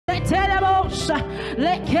setelebosha.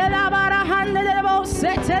 Lekelabara handelebo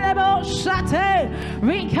seteleboshate.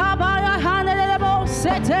 Rikabaya handelebo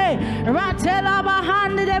sete. Ratelaba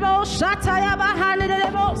handelebo shatayaba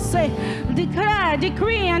handelebo se. Declare,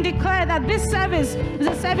 decree, and declare that this service is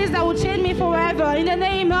a service that will change me forever. In the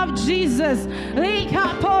name of Jesus.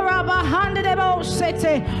 Rikaporaba handelebo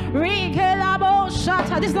sete. Rikelabo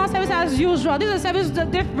shata. This is not service as usual. This is a service with a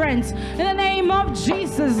difference. In the name of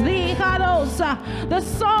Jesus. The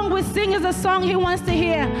song we sing is the song he wants to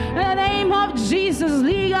hear. In the name of Jesus.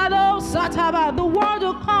 The word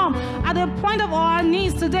will come at the point of our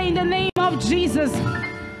needs today in the name of Jesus.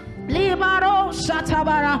 Libaro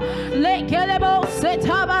shatabara lekelebo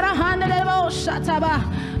setabara handelebo shataba.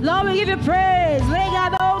 Lord, we give you praise.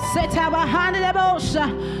 Legado setaba handelebo sha.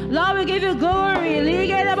 Lord, we give you glory.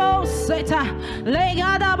 Legelebo seta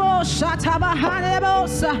legadabo shataba handelebo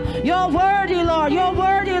sa. You're worthy, Lord. You're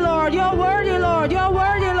worthy, Lord. You're worthy, Lord. You're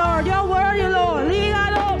worthy, Lord. You're worthy, Lord.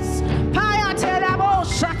 Legados paya telebo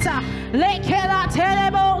shata lekela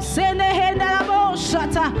telebo sende hendelebo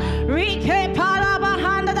shata rike palaba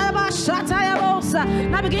handelebo.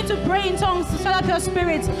 Now begin to pray in tongues. Shut up your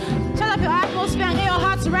spirit. Shut up your atmosphere and get your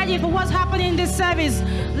hearts ready for what's happening in this service.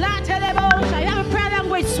 You have a prayer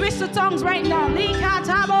language. Switch to tongues right now.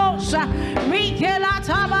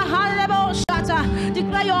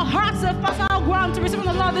 Declare your hearts a fertile ground to receive from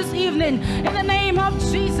the Lord this evening. In the name of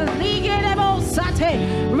Jesus.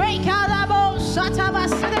 Set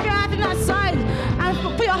up your heart aside and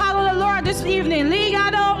put your heart on the Lord this evening.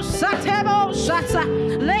 Ligado satebo shata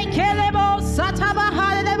lekelebo sataba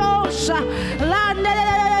halebo sha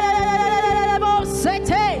landelebo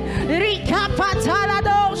sete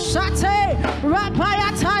rikapatalado shate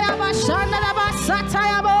rapayataya bashandelaba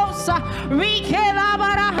satayabo sa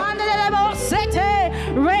rikelabara handelebo sete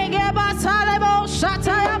regebatalebo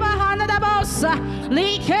shatayaba handelebo sa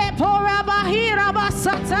likepora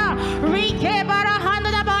basata rike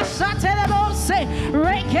barahanda basatelebo se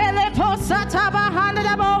rekele posata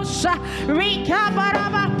bahanda bosha rika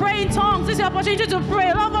baraba. Pray in tongues. This is your opportunity to pray.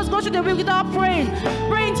 A lot of us go through the week without praying.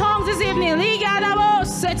 Pray in tongues this evening. Ligada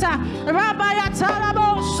boseta rabayatala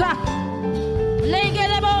bosha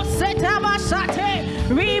legele boseta basate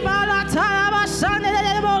ribala talaba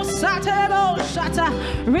shandelebo satelebo shata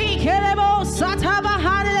rikele bosata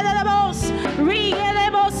bahanda bos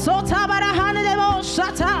rigelebo sota barahanda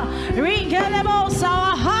shata.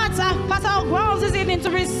 Our hearts are fertile grounds this evening to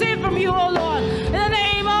receive from you, O Lord. In the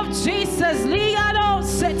name of Jesus.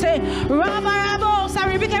 I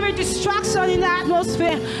rebuke every distraction in the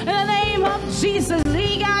atmosphere. In the name of Jesus.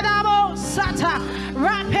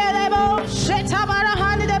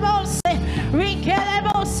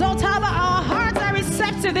 Our hearts are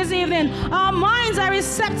receptive this evening. Our minds are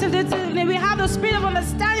receptive this evening. We have the spirit of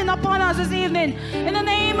understanding upon us this evening. In the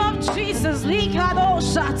name of Jesus. Likado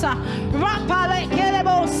shata. Rapale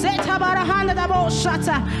kelebo setabara hanadabo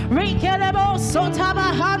shata. Rikelebo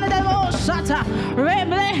sotaba hanadabo shata.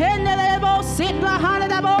 Reble hendelebo sitla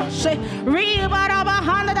hanadabo she. Ribaraba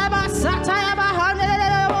hanadaba satayaba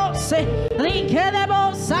hanadabo se.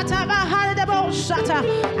 Likelebo sataba hanadabo shata.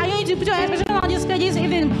 I need you to put your expression on this page this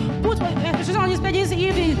evening. Put your expression on this page this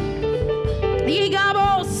evening.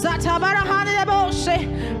 Igabo satabara hanadabo she.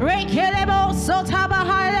 Rekelebo sotaba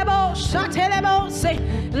hanadabo shatelebo se.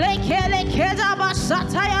 Lekele kezaba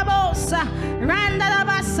satayabo sa.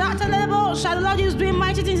 Randalaba satalebo sha. The Lord is doing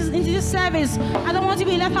mighty things into this service. I don't want to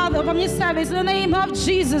be left out from this service. In the name of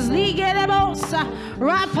Jesus. Ligelebo sa.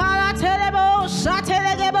 Rapala telebo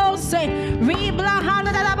shatelebo se. Ribla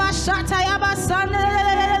hanadaba shatayaba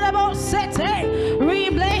sandelebo sete.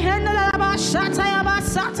 Rible hanadaba shatayaba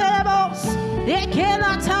satelebo.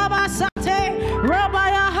 Ekela taba sate.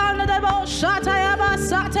 Rabaya hanadabo shatayaba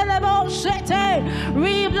satelebo sete.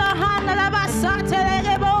 Ribla hanadaba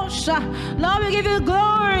satelebo sha. Lord, we give you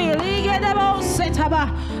glory. Ligelebo setaba.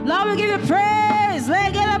 Lord, we give you praise.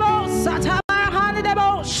 Ligelebo sataba.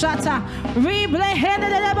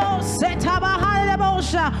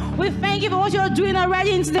 We thank you for what you're doing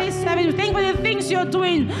already in today's service. We thank you for the things you're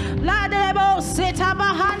doing.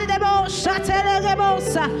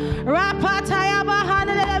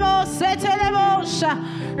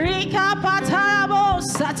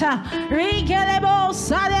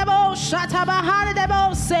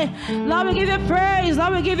 Lord, we give you praise.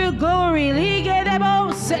 Lord, we give you glory.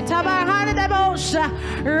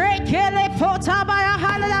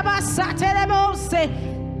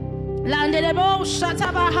 Landelebo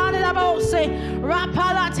shata bahandelebo se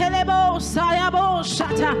rapala telebo sayabo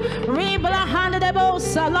shata ribla handelebo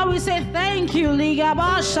sa. Lord, we say thank you,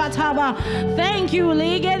 ligaba shataba. Thank you,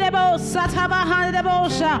 ligelebo sataba handelebo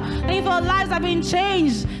sha. Thank you for lives have been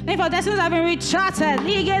changed. Thank you for destinies have been recharted.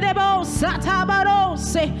 Ligelebo satabaro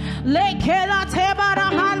se lekela tebara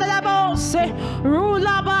handelebo se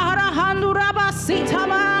rula bahara handuraba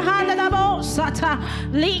sitama handelebo sata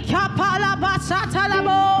likapala basata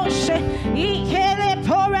labo. Ikele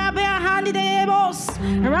porabe handi debos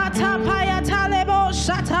ratapaya talebo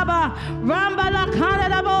shataba rambala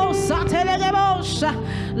kanelebo satelebo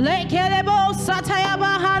lekelebo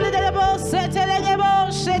satayaba handi debo setelebo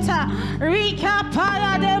sheta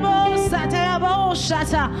rikapaya debo satayabo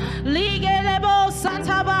shata ligelebo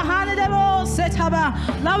sataba handi debo setaba.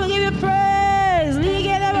 Lord, we give you praise.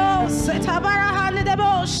 Ligelebo setaba handi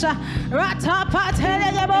debo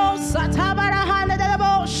ratapatelebo sataba handi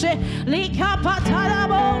debo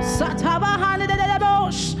likapatalabo satabahane de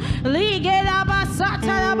debosh ligelaba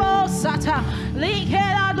satalabo sata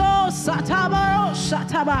likelado satabaro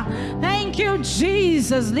sataba. Thank you,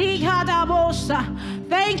 Jesus. Likadabosha.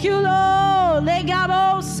 Thank you, Lord.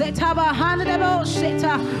 Legabo setabahane de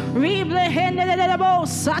bosheta riblehende de debo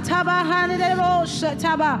satabahane de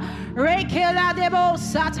bosheta rekela debo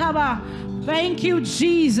sataba. Thank you,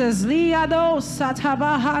 Jesus. Liado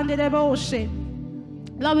satabahane de boshe.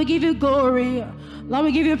 Lord, we give you glory. Lord,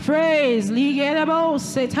 we give you praise. For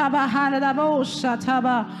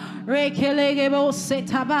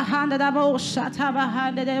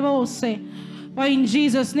in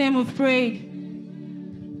Jesus' name we've prayed.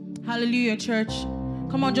 Hallelujah, church.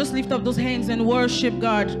 Come on, just lift up those hands and worship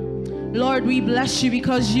God. Lord, we bless you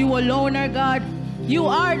because you alone are God. You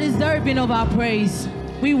are deserving of our praise.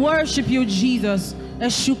 We worship you, Jesus.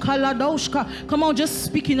 Come on, just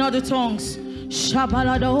speak in other tongues.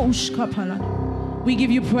 We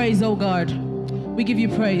give you praise, oh God. We give you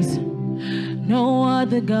praise. No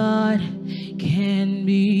other God can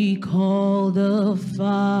be called a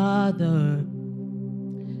Father.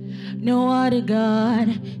 No other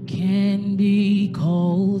God can be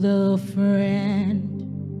called a friend.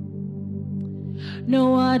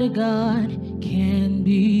 No other God can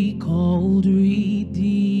be called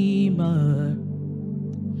Redeemer.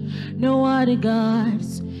 No other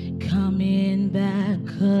gods coming back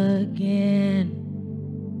again.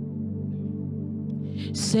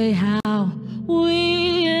 Say how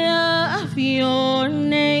we love your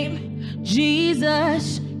name,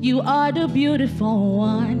 Jesus. You are the beautiful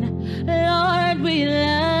one. Lord, we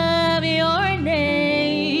love your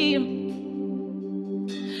name.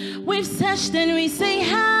 We've searched and we say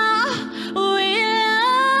how we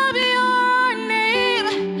love your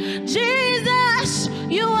name, Jesus.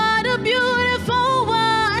 You are the beautiful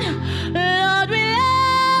one. Lord, we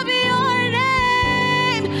love your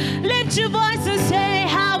name. Lift your voice and say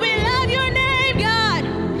how we love your name, God.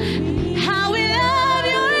 How we love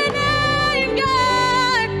your name,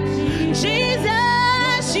 God.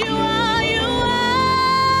 Jesus, you are, you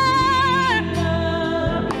are.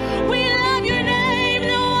 We love your name,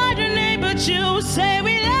 no other name but you. Say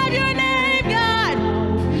we love your name, God.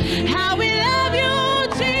 How we love you,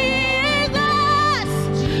 Jesus.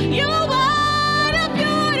 You are the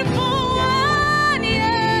beautiful one,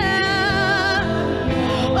 yeah.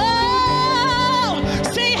 Oh,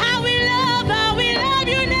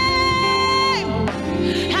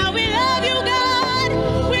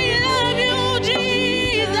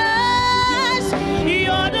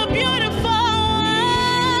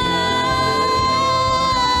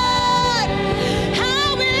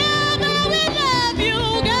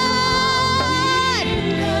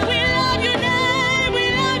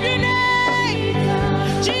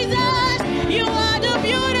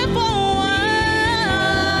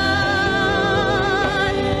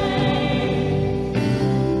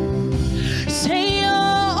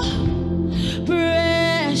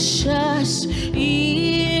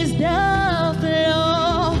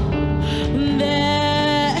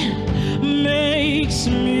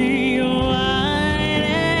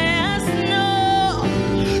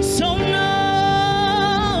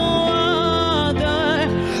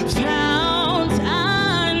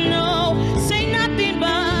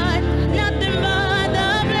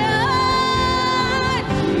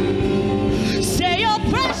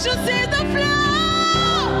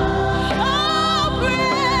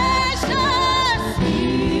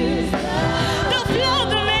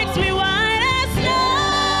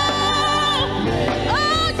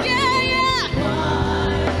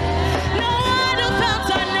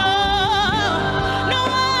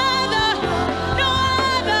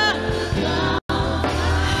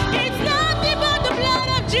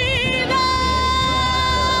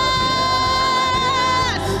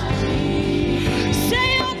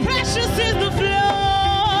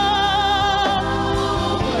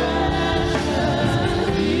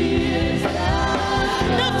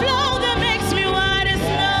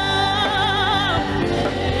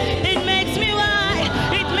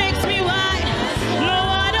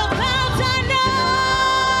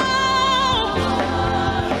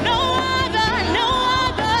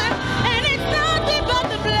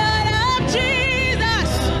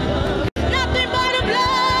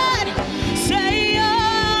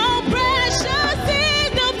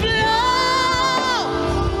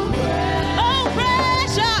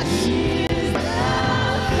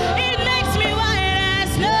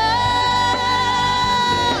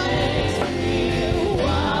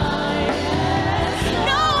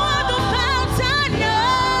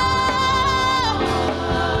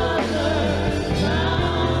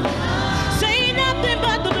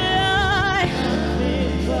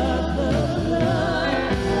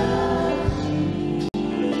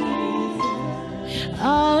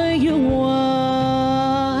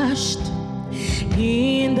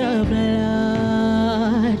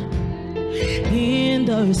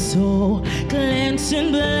 soul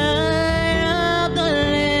cleansing blood of the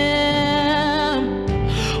Lamb.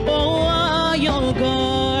 Oh, are your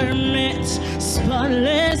garments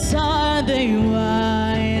spotless? Are they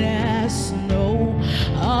white as snow?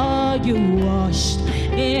 Are you washed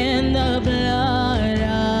in the blood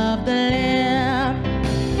of the Lamb?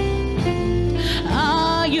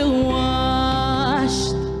 Are you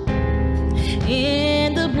washed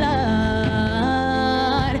in the blood?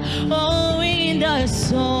 Oh, in the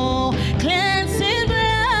soul cleansing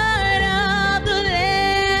blood of the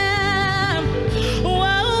Lamb. Oh,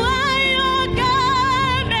 are your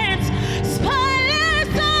garments spotless?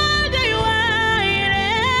 Are they white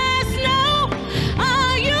as snow?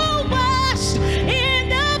 Are you washed in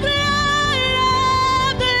the blood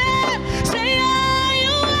of the Lamb? Say, are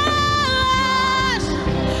you washed?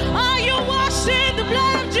 Are you washed in the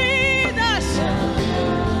blood of Jesus?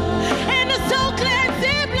 In the soul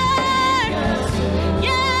cleansing blood.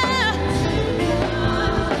 Yeah.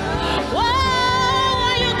 Whoa,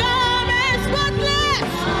 are your garments spotless?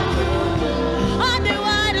 Are they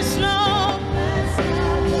white as snow?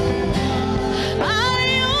 Are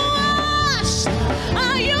you washed?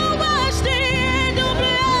 Are you washed in the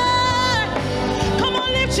blood? Come on,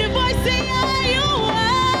 lift your voice, say, are you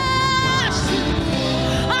washed?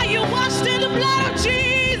 Are you washed in the blood of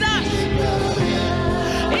Jesus?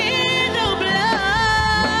 In the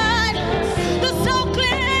blood, the soul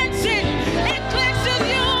cleansing, it cleanses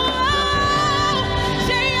you.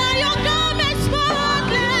 Say, are your garments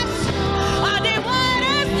spotless? Are they white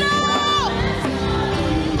as snow?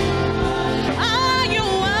 Are you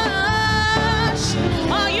washed?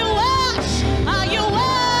 Are you washed? Are you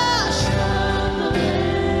washed?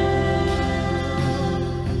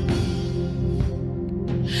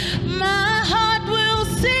 My heart will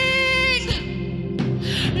sing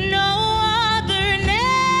no other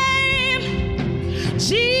name.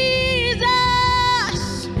 Jesus,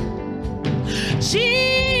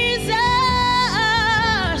 Jesus.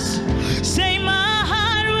 Say, my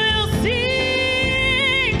heart will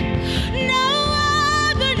sing no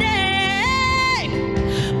other name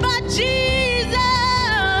but Jesus,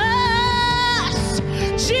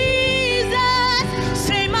 Jesus.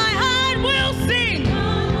 Say, my heart will sing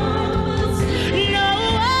no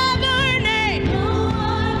other name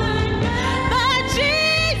but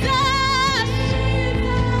Jesus,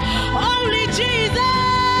 only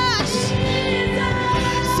Jesus.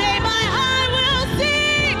 Say, my heart will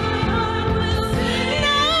sing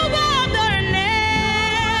no other name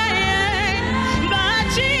but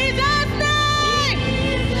Jesus' name.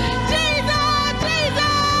 Jesus,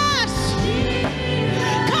 Jesus.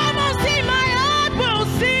 Come on, say, my heart will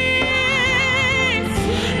sing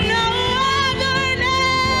no other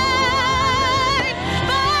name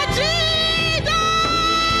but Jesus,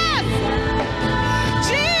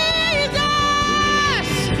 Jesus.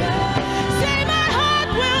 Say, my heart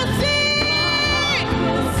will sing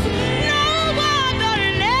no other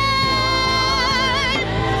name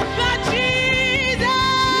but Jesus,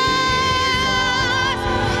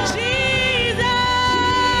 Jesus.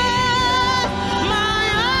 My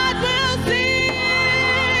heart will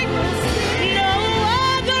sing no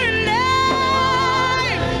other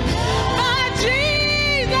name but Jesus,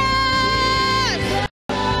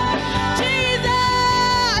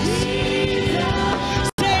 Jesus.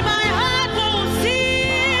 Say, my heart will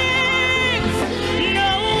sing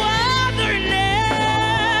no other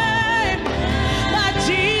name but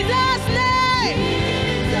Jesus' name,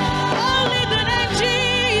 only the name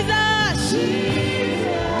Jesus.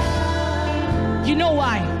 You know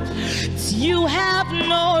why? You have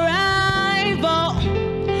no rival,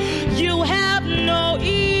 you have no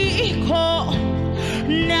equal,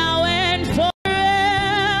 now and forever,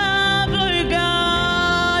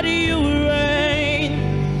 God, you reign.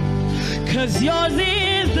 'Cause yours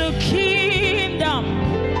is the kingdom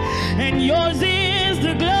and yours is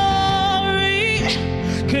the glory.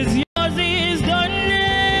 'Cause yours is the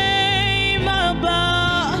name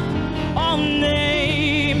above all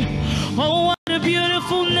name. Oh, what a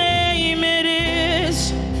beautiful name it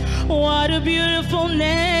is. What a beautiful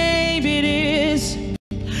name it is.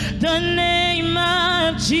 The name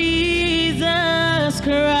of Jesus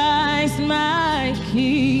Christ, my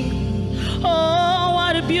King. Oh,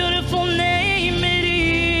 what a beautiful name it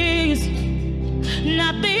is.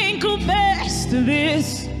 Nothing compares to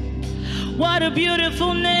this. What a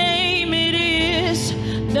beautiful name it is.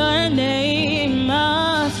 The name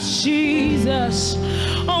of Jesus.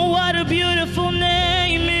 Oh, what a beautiful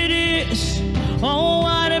name it is. Oh,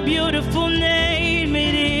 what a beautiful name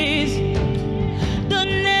it is. The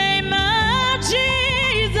name of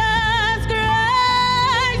Jesus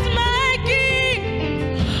Christ, my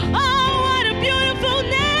King.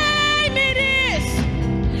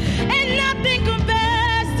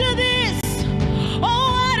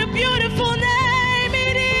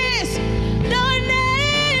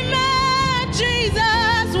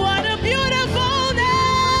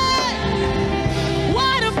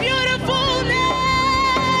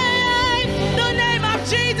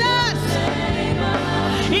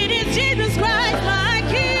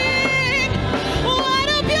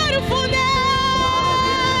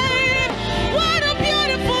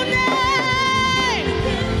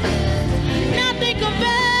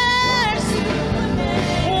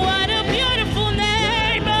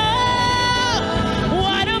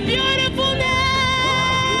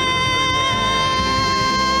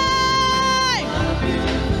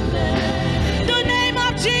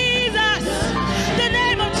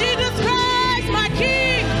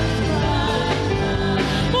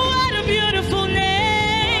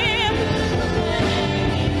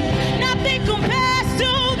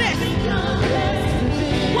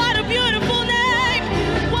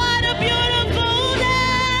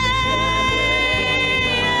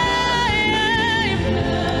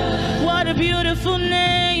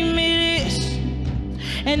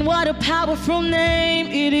 And what a powerful name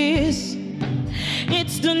it is.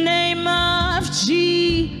 It's the name of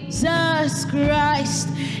Jesus Christ,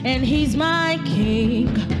 and He's my King.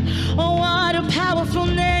 Oh, what a powerful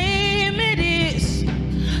name it is.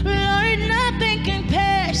 Lord, nothing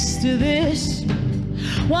compares to this.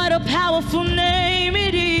 What a powerful name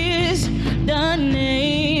it is. The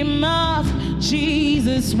name of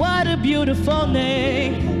Jesus. What a beautiful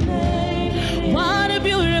name. What a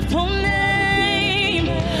beautiful name.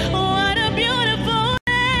 What a beautiful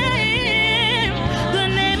name. The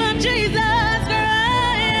name of Jesus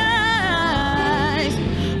Christ.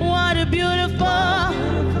 What a beautiful.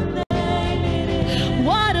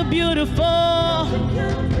 What a beautiful.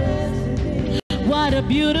 What a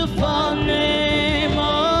beautiful name.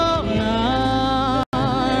 Oh,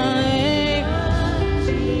 name.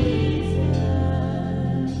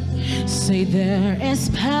 Say there is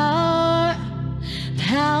power,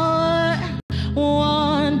 power,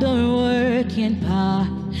 wonder-working power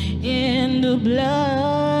in the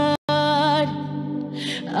blood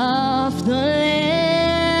of the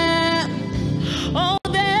Lamb. Oh,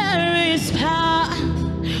 there is power,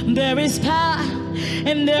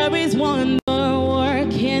 and there is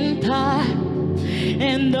wonder-working power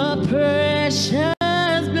in the precious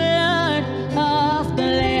blood of the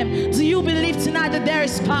Lamb. Do you believe tonight that there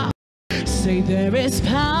is power? Say there is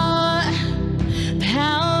power,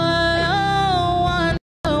 power,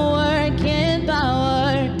 wonder-working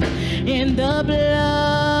power in the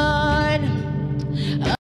blood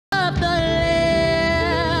of the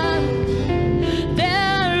Lamb.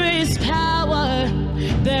 There is power,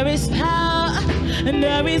 and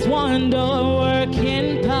there is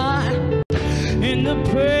wonder-working power in the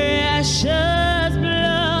precious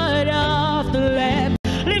blood of the Lamb.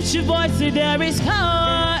 Lift your voice, say there is power.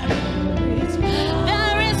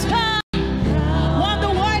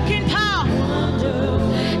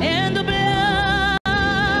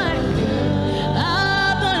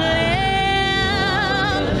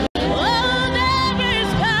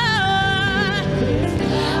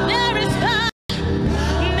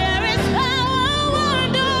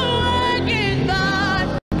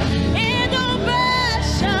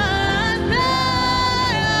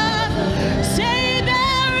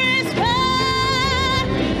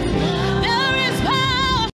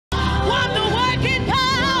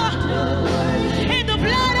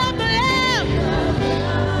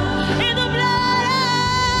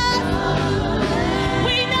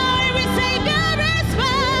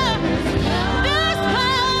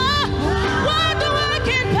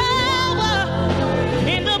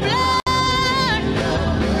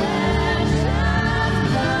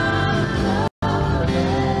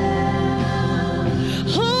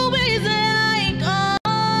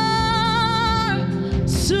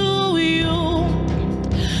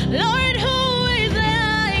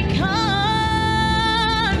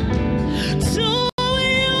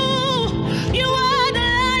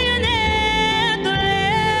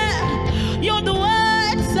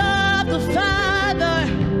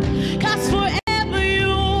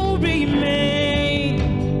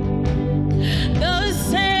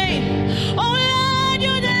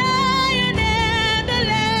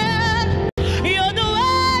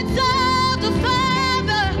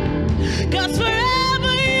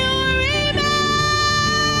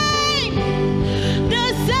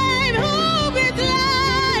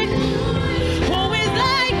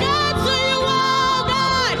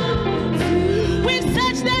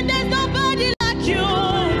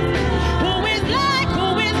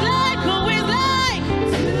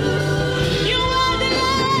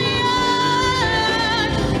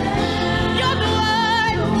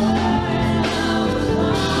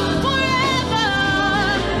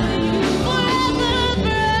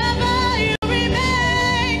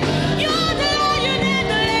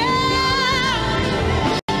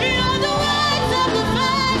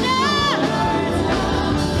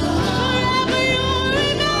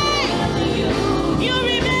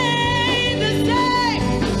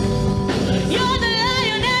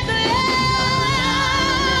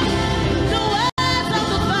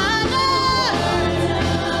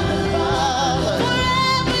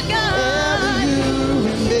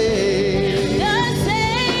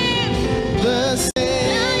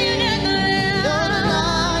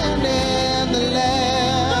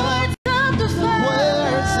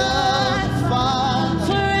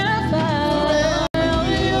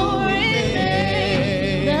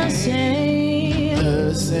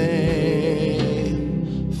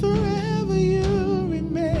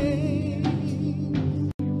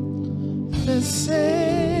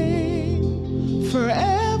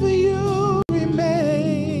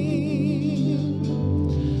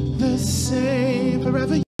 the same.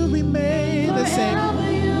 Forever you remain the same.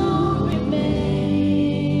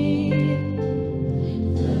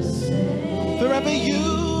 Forever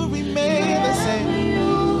you remain the same.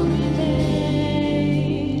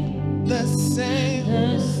 The same.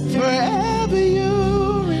 Forever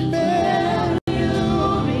you remain.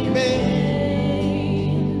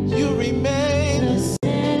 You remain the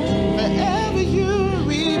same. Forever you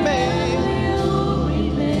remain.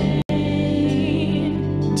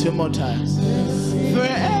 Two more times.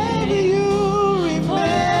 Forever you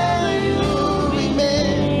remain. You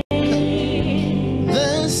remain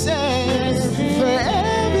the same.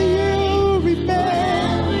 Forever you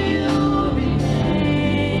remain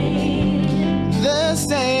the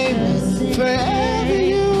same. Forever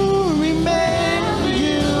you remain.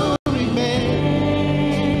 You remain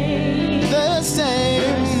the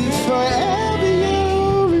same. Forever you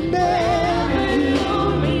remain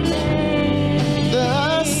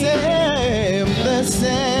the same. The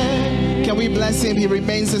same. Can we bless him? He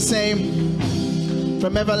remains the same.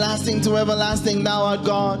 From everlasting to everlasting, thou art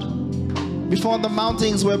God. Before the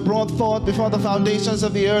mountains were brought forth, before the foundations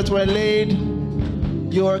of the earth were laid,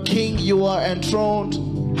 you are king, you are enthroned.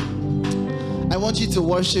 I want you to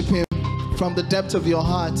worship him from the depth of your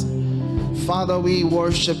heart. Father, we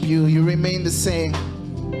worship you. You remain the same.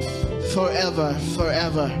 Forever,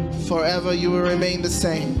 forever, forever you will remain the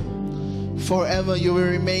same. Forever you will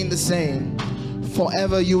remain the same.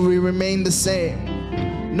 Forever you will remain the same.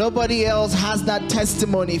 Nobody else has that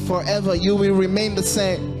testimony. Forever you will remain the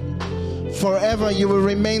same. Forever you will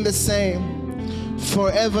remain the same.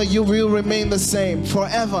 Forever you will remain the same.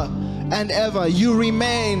 Forever and ever you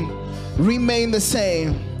remain the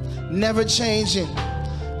same. Never changing,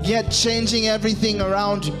 yet changing everything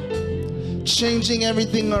around you, changing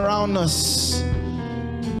everything around us.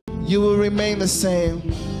 You will remain the same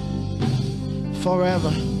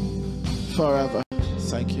forever, forever.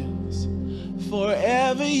 Thank you.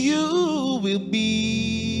 Forever you will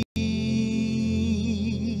be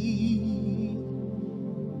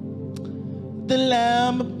the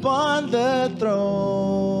Lamb upon the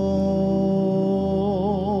throne.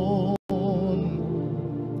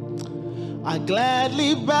 I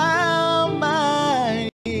gladly bow my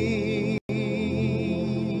knees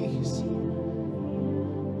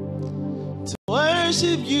to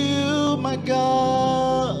worship you, my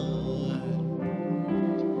God.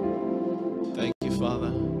 Thank you,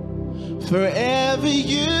 Father. Forever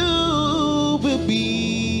you will be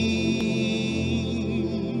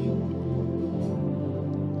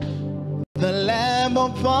the Lamb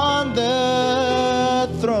upon the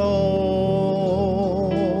throne.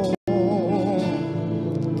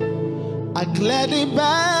 I gladly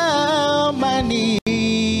bow my knees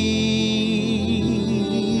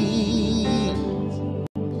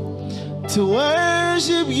to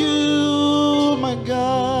worship you, my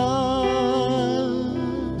God.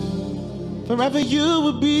 Forever you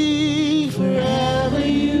will be, forever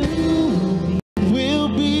you will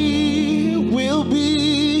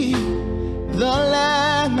be the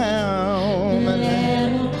Lamb upon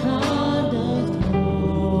the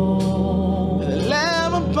throne. The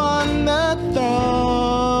Lamb upon the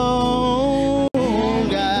throne.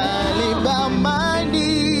 Gladly bow my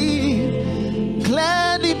knee,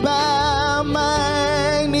 gladly bow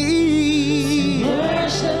my knee.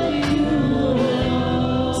 Worship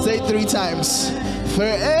you. Say it 3 times.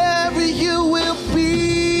 Forever you will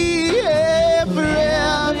be,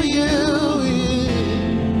 forever you will,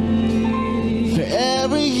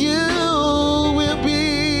 forever you will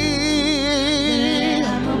be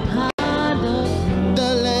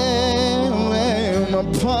the Lamb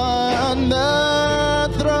upon the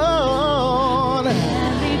throne.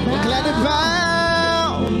 Gladly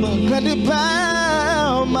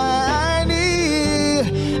bow my knee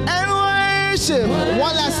and worship.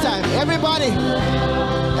 One last time, everybody,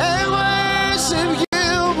 and worship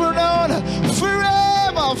you, Bruno,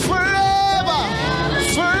 forever, forever,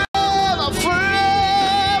 forever,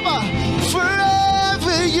 forever,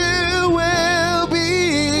 forever you will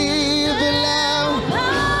be the Lamb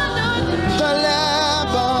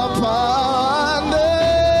upon the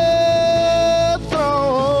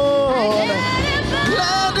throne.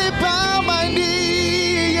 Gladly bow my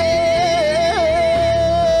knee, yeah.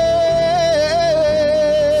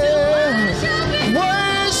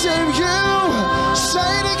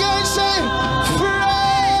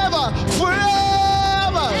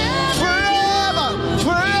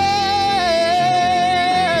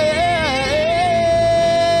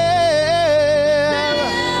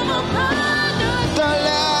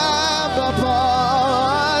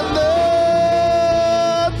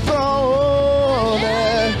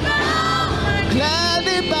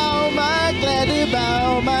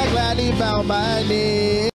 gladly bow my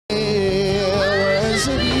knee.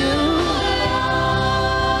 Worship you.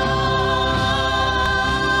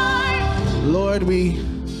 Lord, we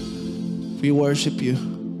worship you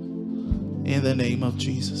in the name of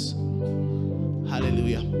Jesus.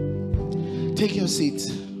 Hallelujah. Take your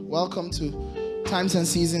seats. Welcome to Times and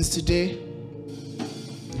Seasons today.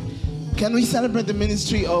 Can we celebrate the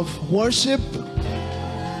ministry of worship?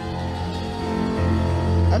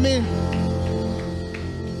 I mean,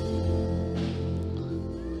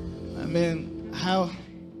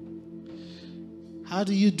 how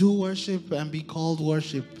do you do worship and be called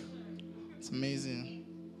worship? It's amazing.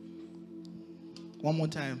 One more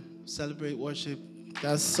time, celebrate worship.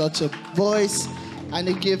 That's such a voice and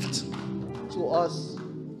a gift to us.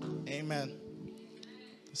 Amen.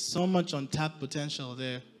 There's so much untapped potential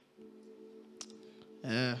there.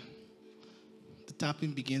 The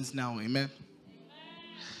tapping begins now. Amen.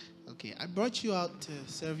 Okay, I brought you out to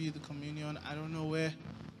serve you the communion. I don't know where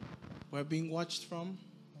we're being watched from.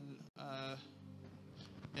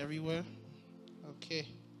 Everywhere. Okay.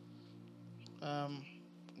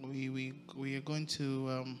 We are going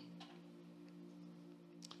to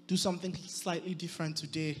do something slightly different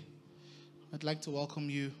today. I'd like to welcome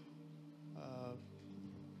you,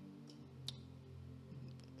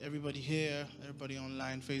 everybody here, everybody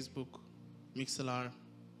online, Facebook, Mixlr,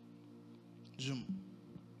 Zoom.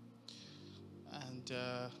 And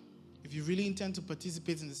if you really intend to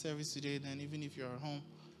participate in the service today, then even if you're at home,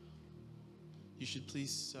 you should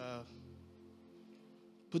please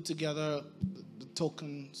put together the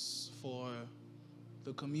tokens for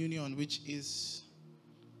the communion, which is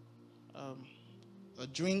a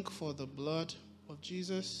drink for the blood of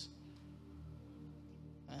Jesus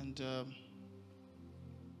and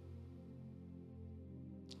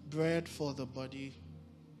bread for the body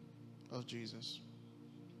of Jesus.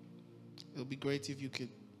 It would be great if you could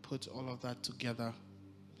put all of that together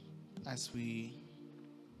as we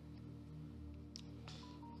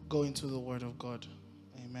go into the Word of God.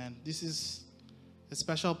 Amen. This is a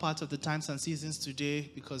special part of the Times and Seasons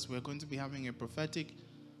today because we're going to be having a prophetic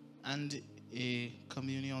and a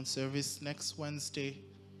communion service next Wednesday.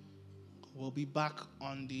 We'll be back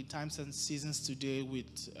on the Times and Seasons today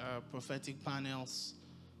with prophetic panels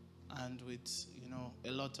and with,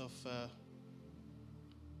 a lot of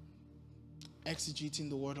exegeting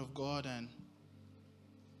the Word of God and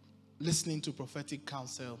listening to prophetic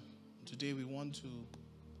counsel. Today we want to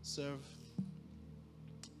serve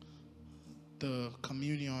the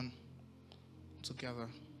communion together.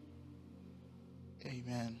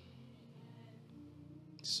 Amen.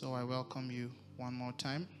 So I welcome you one more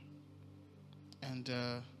time. And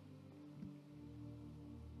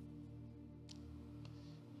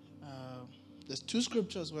there's two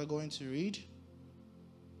scriptures we're going to read.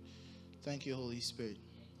 Thank you, Holy Spirit.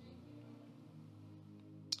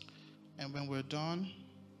 And when we're done,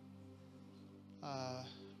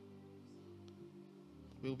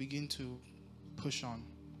 we'll begin to push on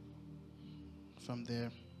from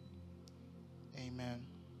there. Amen.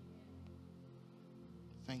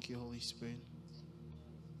 Thank you, Holy Spirit.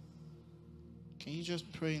 Can you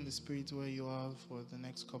just pray in the Spirit where you are for the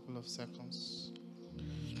next couple of seconds?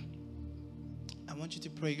 I want you to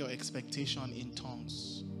pray your expectation in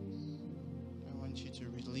tongues. I want you to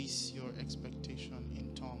release your expectation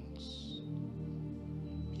in tongues.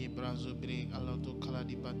 It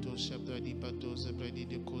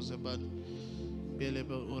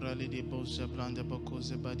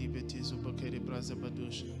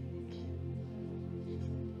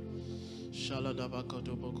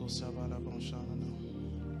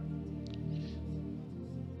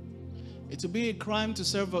would be a crime to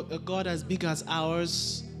serve a God as big as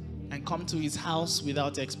ours and come to his house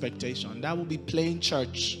without expectation. That would be plain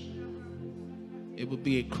church. It would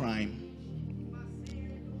be a crime.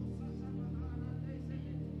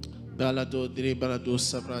 Balado de balado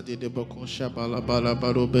sabra de boko shabala bala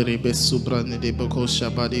baro bere besubra de boko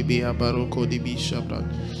shabadi bia baroko di bishabra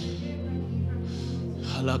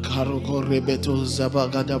hala karoko rebeto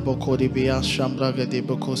zabagada boko di bia shambraga de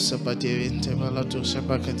boko sabati inte balato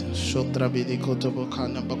shabakat shotra bidi kotobo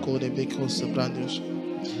kana boko de beko sabrandos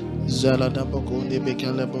zala da boko de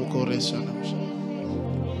bekala boko resana.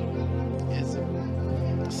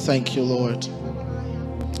 Thank you, Lord.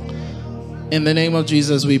 In the name of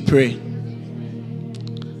Jesus, we pray.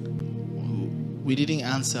 We didn't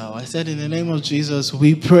answer. I said, in the name of Jesus,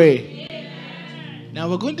 we pray. Amen. Now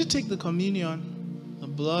we're going to take the communion, the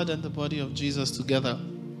blood and the body of Jesus together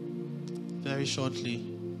very shortly.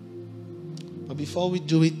 But before we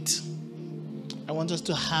do it, I want us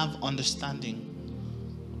to have understanding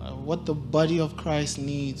what the body of Christ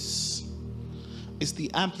needs is the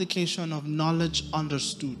application of knowledge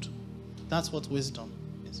understood. That's what wisdom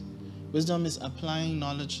is. Wisdom is applying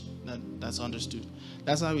knowledge that's understood.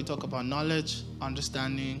 That's why we talk about knowledge,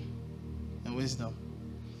 understanding, and wisdom.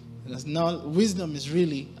 Because wisdom is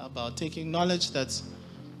really about taking knowledge that's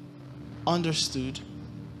understood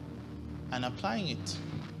and applying it.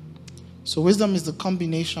 So wisdom is the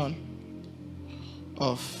combination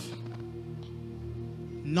of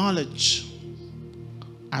knowledge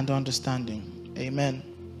and understanding. Amen.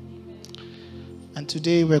 And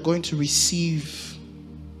today we're going to receive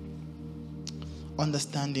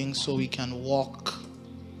understanding so we can walk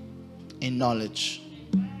in knowledge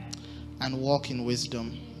and walk in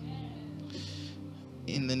wisdom.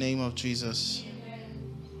 In the name of Jesus.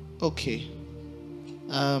 Okay.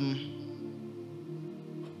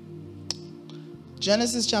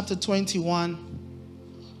 Genesis chapter 21.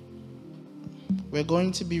 We're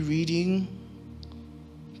going to be reading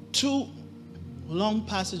 2 long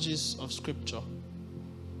passages of scripture.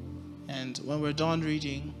 And when we're done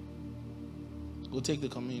reading, we'll take the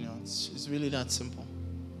communion. It's really that simple.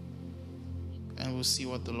 And we'll see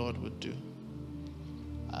what the Lord would do.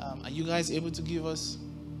 Are you guys able to give us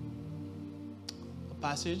a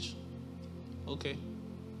passage? Okay.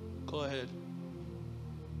 Go ahead.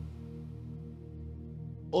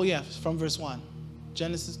 Oh yeah, from verse 1.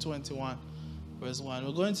 Genesis 21, verse 1.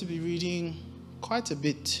 We're going to be reading quite a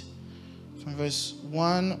bit. From verse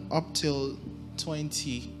 1 up till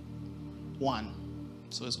 21.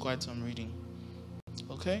 So it's quite some reading.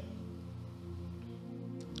 Okay?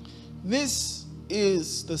 This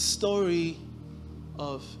is the story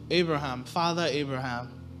of Abraham, Father Abraham,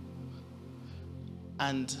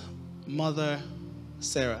 and Mother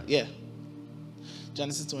Sarah. Yeah.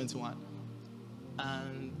 Genesis 21.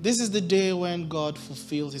 And this is the day when God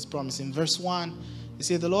fulfilled his promise. In verse 1, he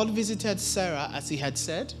said, the Lord visited Sarah as he had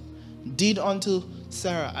said, did unto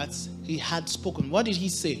Sarah as he had spoken. What did he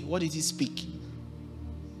say? What did he speak?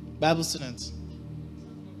 Bible students.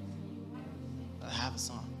 I have a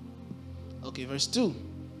song. Okay, verse 2.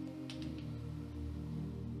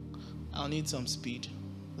 I'll need some speed.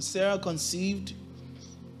 Sarah conceived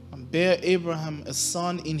and bare Abraham a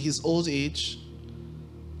son in his old age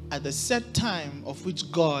at the set time of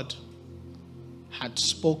which God had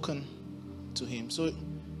spoken to him. So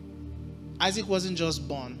Isaac wasn't just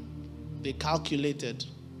born. They calculated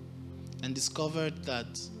and discovered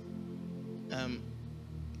that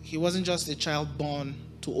he wasn't just a child born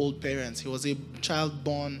to old parents. He was a child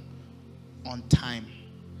born on time.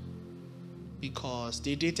 Because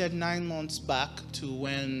they dated 9 months back to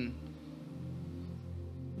when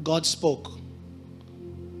God spoke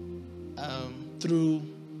through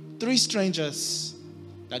 3 strangers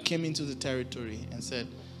that came into the territory and said,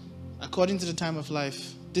 according to the time of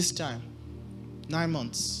life, this time, 9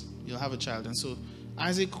 months, you'll have a child. And so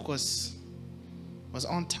Isaac was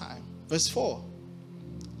on time. Verse 4.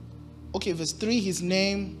 Okay, verse 3, his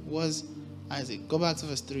name was Isaac. Go back to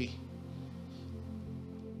verse 3.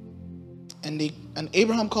 And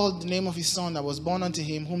Abraham called the name of his son that was born unto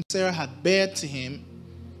him, whom Sarah had bare to him,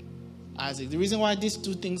 Isaac. The reason why these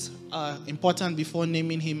 2 things are important before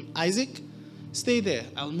naming him Isaac, stay there.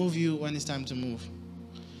 I'll move you when it's time to move.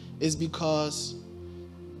 Is because,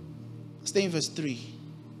 stay in verse 3.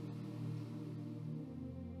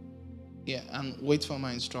 Yeah, and wait for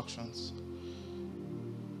my instructions.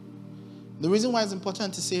 The reason why it's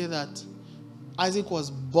important to say that Isaac was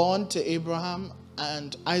born to Abraham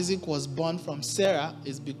and Isaac was born from Sarah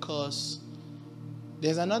is because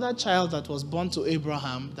there's another child that was born to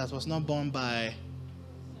Abraham that was not born by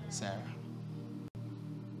Sarah.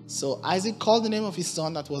 So Isaac called the name of his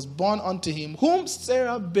son that was born unto him, whom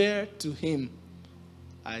Sarah bare to him,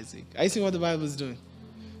 Isaac. I see what the Bible is doing.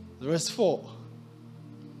 Verse 4.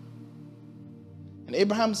 And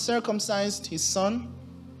Abraham circumcised his son,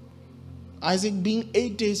 Isaac being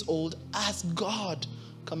 8 days old, as God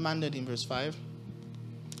commanded him. Verse 5.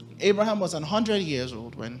 Abraham was 100 years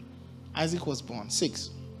old when Isaac was born.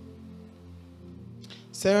 6.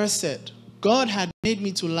 Sarah said, God had made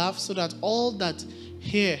me to laugh so that all that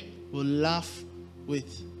hear will laugh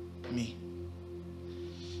with me.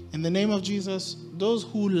 In the name of Jesus, those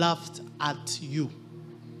who laughed at you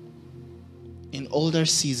in older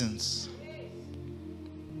seasons,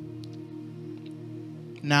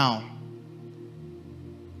 now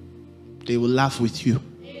they will laugh with you.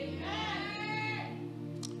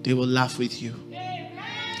 They will laugh with you.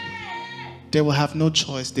 They will have no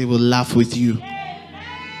choice. They will laugh with you.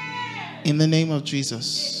 In the name of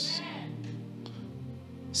Jesus.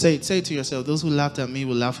 Say it to yourself. Those who laughed at me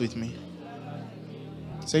will laugh with me.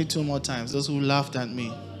 Say it 2 more times. Those who laughed at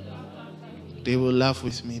me they will laugh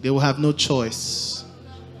with me. They will have no choice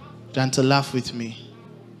than to laugh with me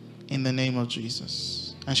in the name of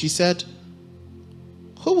Jesus. And she said,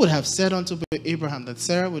 who would have said unto Abraham that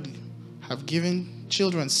Sarah would have given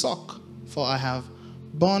children suck? For I have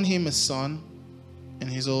borne him a son in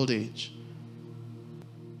his old age.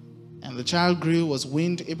 And the child grew, was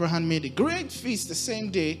weaned. Abraham made a great feast the same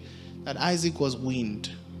day that Isaac was weaned.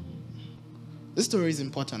 This story is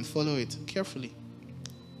important. Follow it carefully.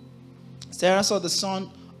 Sarah saw the son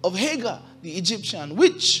of Hagar, the Egyptian,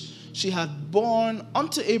 which she had borne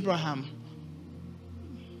unto Abraham,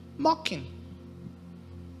 mocking.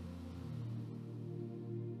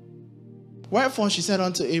 Wherefore she said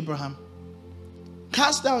unto Abraham,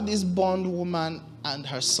 cast out this bondwoman and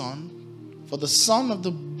her son, for the son of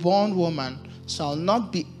the bondwoman shall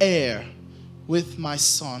not be heir with my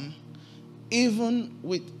son, even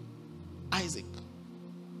with Isaac.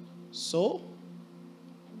 So,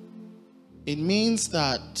 it means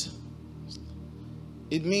that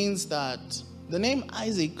the name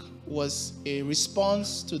Isaac was a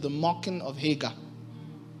response to the mocking of Hagar.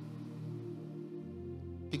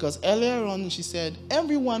 Because earlier on she said,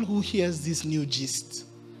 everyone who hears this new gist,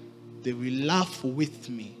 they will laugh with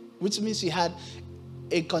me. Which means she had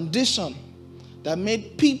a condition that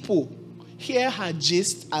made people hear her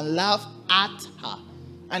gist and laugh at her.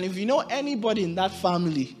 And if you know anybody in that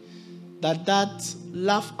family that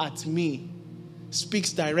laugh at me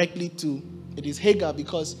speaks directly to, it is Hagar,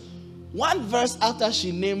 because one verse after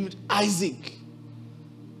she named Isaac,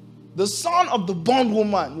 the son of the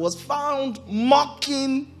bondwoman was found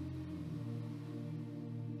mocking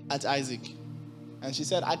at Isaac. And she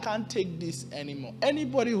said, I can't take this anymore.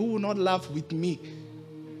 Anybody who will not laugh with me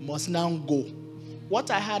must now go.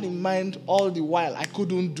 What I had in mind all the while, I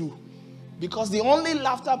couldn't do. Because the only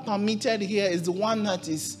laughter permitted here is the one that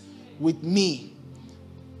is with me.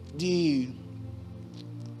 The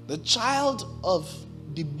child of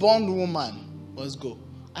the bondwoman must go.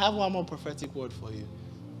 I have one more prophetic word for you.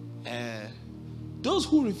 Those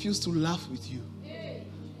who refuse to laugh with you,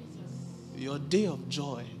 your day of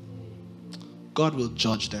joy, God will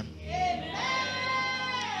judge them.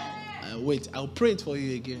 Wait, I'll pray it for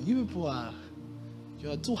you again. You people you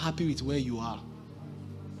are too happy with where you are.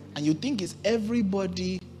 And you think it's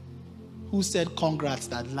everybody who said congrats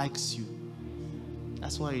that likes you.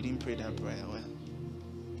 That's why you didn't pray that prayer well.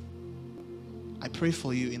 I pray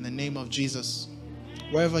for you in the name of Jesus,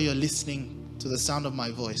 wherever you're listening to the sound of my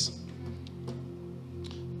voice.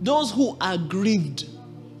 Those who are grieved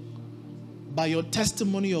by your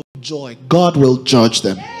testimony of joy, God will judge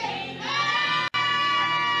them.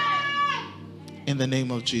 In the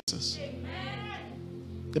name of Jesus.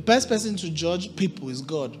 The best person to judge people is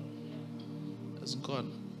God. That's God.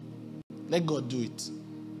 Let God do it.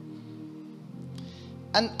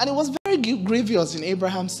 And it was very grievous in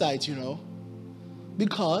Abraham's sight,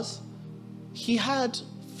 because he had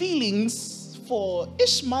feelings for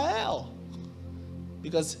Ishmael.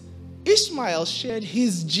 Because Ishmael shared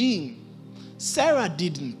his gene. Sarah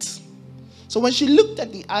didn't. So when she looked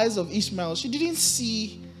at the eyes of Ishmael, she didn't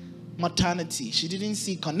see maternity. She didn't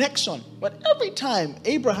see connection. But every time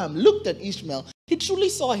Abraham looked at Ishmael, he truly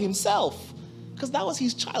saw himself. Because that was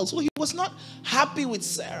his child. So he was not happy with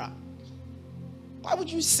Sarah. Why would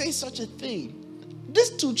you say such a thing?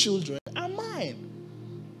 These two children are mine.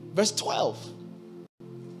 Verse 12.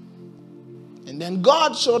 And then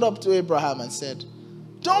God showed up to Abraham and said,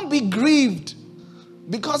 don't be grieved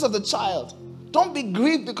because of the child. Don't be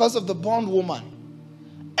grieved because of the bondwoman.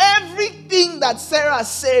 Everything that Sarah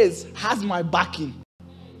says has my backing.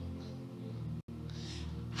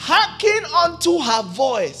 Hearken unto her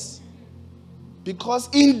voice, because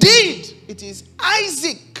indeed it is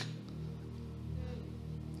Isaac.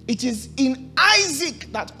 It is in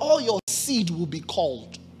Isaac that all your seed will be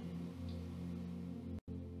called.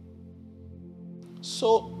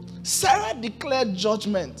 So Sarah declared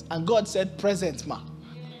judgment, and God said, present ma,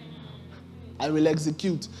 I will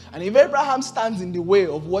execute. And if Abraham stands in the way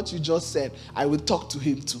of what you just said, I will talk to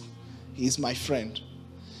him too. He is my friend.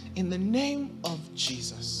 In the name of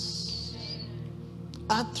Jesus.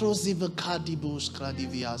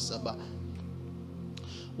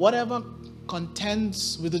 Whatever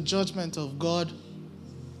contends with the judgment of God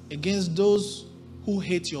against those who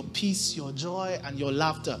hate your peace, your joy, and your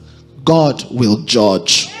laughter, God will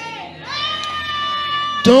judge.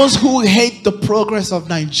 Those who hate the progress of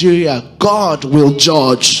Nigeria, God will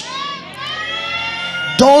judge.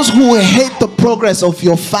 Those who hate the progress of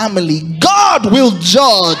your family, God will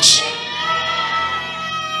judge.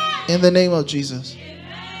 In the name of Jesus.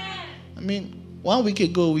 I mean, 1 week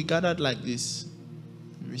ago we gathered like this.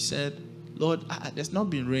 We said, Lord, there's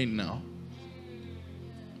not been rain now.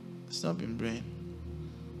 It's not been praying.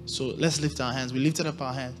 So let's lift our hands. We lifted up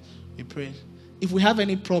our hands. We prayed. If we have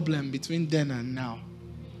any problem between then and now,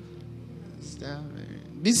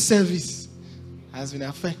 this service has been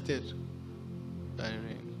affected by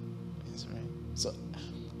rain. It's rain. So,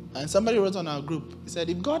 and somebody wrote on our group, he said,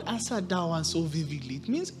 if God answered that one so vividly, it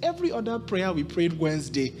means every other prayer we prayed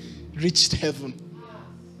Wednesday reached heaven.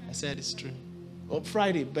 I said it's true. Oh,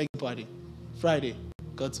 Friday, beg your pardon. Friday,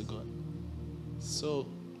 God to God. So,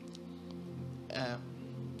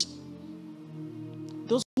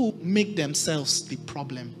 those who make themselves the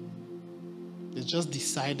problem, they just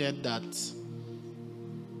decided that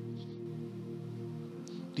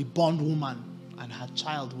the bondwoman and her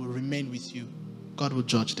child will remain with you. God will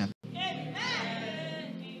judge them. Amen.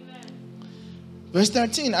 Verse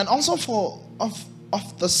 13, and also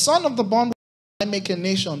of the son of the bondwoman I make a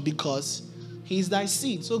nation, because he is thy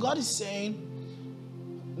seed. So God is saying,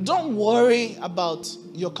 don't worry about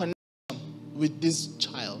your connection with this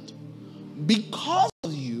child. Because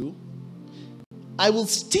of you, I will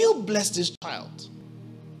still bless this child.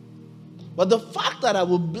 But the fact that I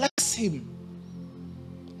will bless him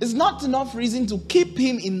is not enough reason to keep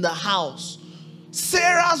him in the house.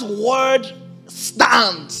 Sarah's word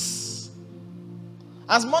stands.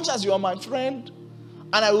 As much as you are my friend,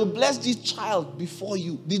 and I will bless this child before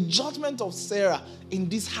you, the judgment of Sarah in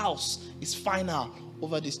this house is final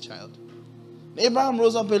over this child. Abraham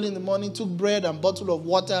rose up early in the morning, took bread and bottle of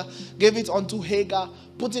water, gave it unto Hagar,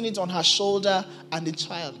 putting it on her shoulder and the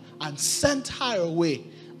child, and sent her away.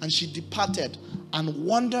 And she departed and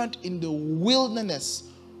wandered in the wilderness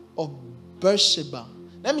of Beersheba.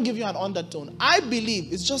 Let me give you an undertone. I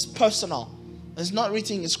believe, it's just personal. It's not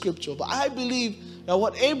written in scripture. But I believe that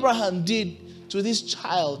what Abraham did to this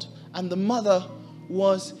child and the mother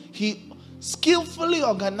was he skillfully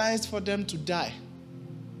organized for them to die.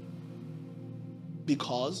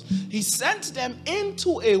 Because he sent them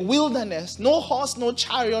into a wilderness. No horse, no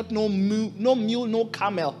chariot, no mule, no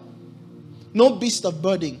camel. No beast of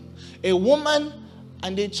burden. A woman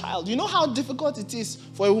and a child. You know how difficult it is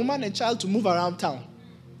for a woman and a child to move around town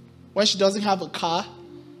when she doesn't have a car,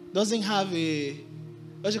 doesn't have a,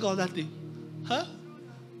 what you call that thing? Huh?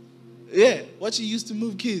 Yeah, what she used to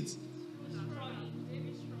move kids.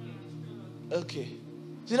 Okay.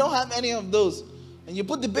 She don't have any of those. And you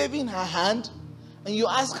put the baby in her hand and you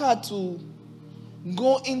ask her to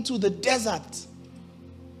go into the desert.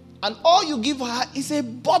 And all you give her is a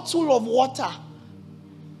bottle of water.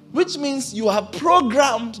 Which means you have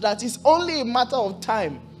programmed that it's only a matter of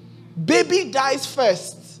time. Baby dies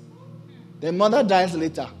first. The mother dies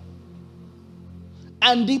later.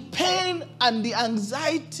 And the pain and the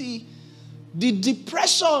anxiety, the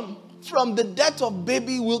depression from the death of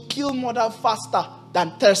baby will kill mother faster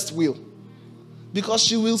than thirst will. Because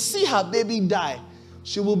she will see her baby die.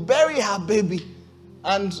 She will bury her baby.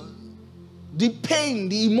 And the pain,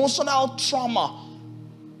 the emotional trauma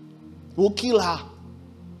will kill her.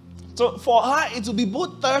 So for her, it will be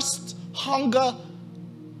both thirst, hunger,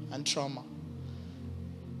 and trauma.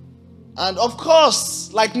 And of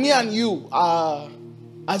course, like me and you are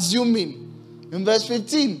assuming, in verse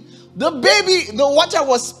 15, the water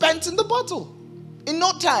was spent in the bottle. In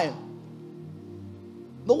no time.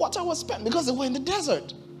 The water was spent because they were in the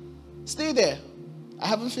desert. Stay there. I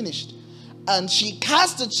haven't finished. And she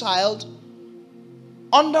cast the child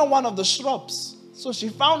under one of the shrubs. So she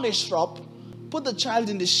found a shrub, put the child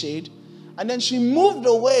in the shade, and then she moved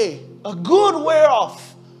away a good way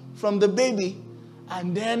off from the baby,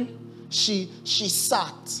 and then she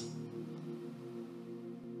sat.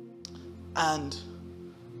 And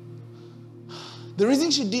the reason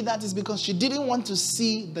she did that is because she didn't want to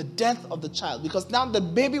see the death of the child, because now the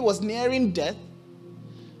baby was nearing death,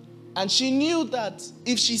 and she knew that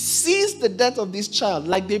if she sees the death of this child,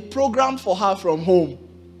 like they programmed for her from home,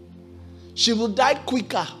 she will die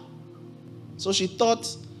quicker. So she thought,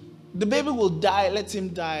 the baby will die, let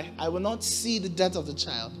him die. I will not see the death of the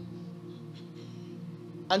child.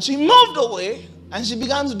 And she moved away and she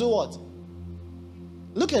began to do what?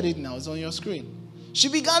 Look at it now, it's on your screen. She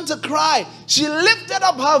began to cry. She lifted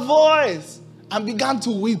up her voice and began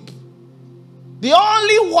to weep. The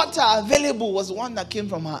only water available was one that came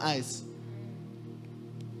from her eyes.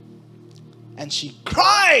 And she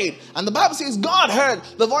cried. And the Bible says God heard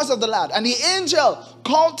the voice of the lad. And the angel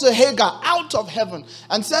called to Hagar out of heaven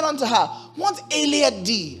and said unto her, what aileth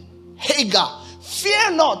thee, Hagar?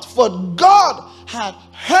 Fear not, for God had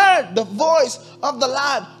heard the voice of the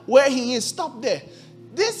lad where he is. Stop there.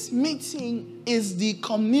 This meeting is the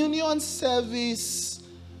communion service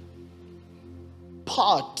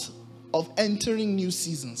part of entering new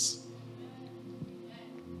seasons.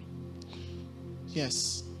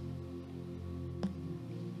 Yes.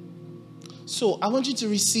 So I want you to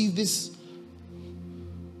receive this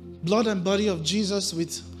blood and body of Jesus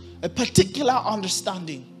with a particular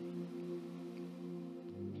understanding.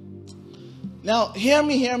 Now, hear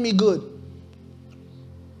me good.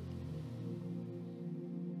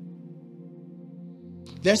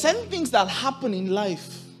 There are certain things that happen in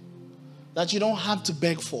life that you don't have to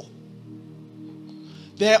beg for.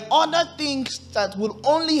 There are other things that will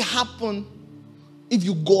only happen if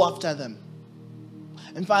you go after them.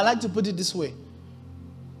 In fact, I like to put it this way.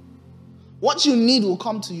 What you need will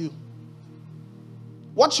come to you.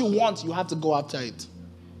 What you want, you have to go after it.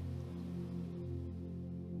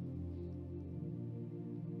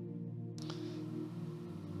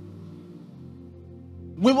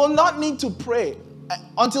 We will not need to pray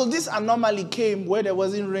until this anomaly came where there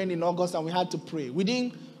wasn't rain in August and we had to pray.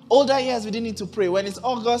 Older years, we didn't need to pray. When it's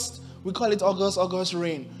August, we call it August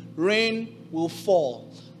rain. Rain will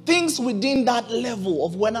fall. Things within that level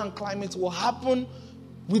of weather and climate will happen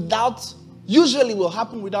usually will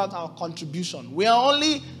happen without our contribution. We are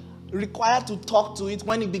only required to talk to it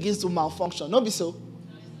when it begins to malfunction. Not be so?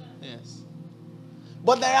 Yes.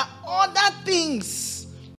 But there are other things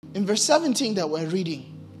in verse 17 that we're reading.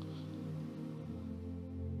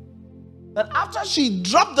 That after she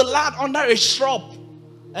dropped the lad under a shrub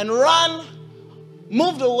and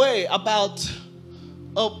moved away about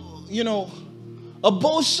a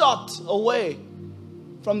bow shot away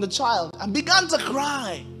from the child and began to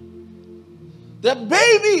cry. The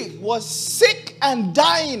baby was sick and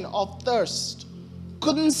dying of thirst.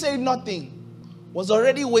 Couldn't say nothing. Was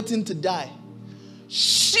already waiting to die.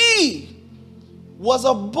 She was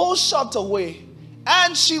a bow shot away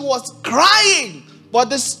and she was crying.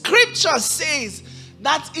 But the scripture says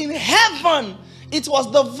that in heaven, it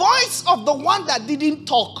was the voice of the one that didn't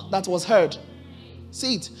talk that was heard.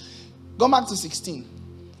 See it. Go back to 16.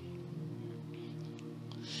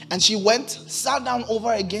 And she went, sat down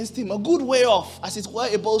over against him, a good way off, as it were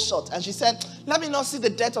a bow shot. And she said, let me not see the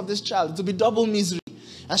death of this child. It will be double misery.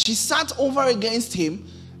 And she sat over against him,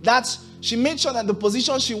 that she made sure that the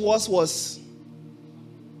position she was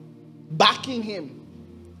backing him.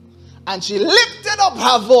 And she lifted up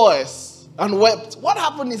her voice and wept. What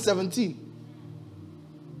happened in 17?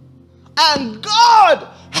 And God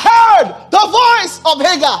heard the voice of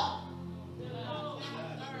Hagar.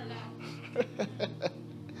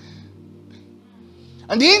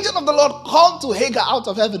 And the angel of the Lord called to Hagar out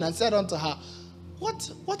of heaven and said unto her,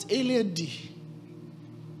 What aileth thee?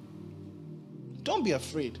 Don't be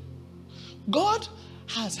afraid. God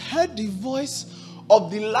has heard the voice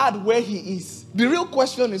of the lad where he is. The real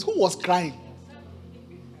question is, who was crying?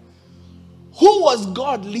 Who was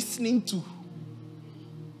God listening to?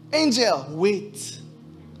 Angel, wait.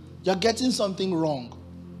 You're getting something wrong.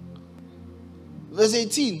 Verse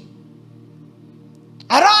 18.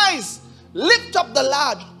 Arise, lift up the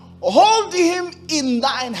lad, hold him in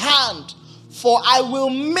thine hand, for I will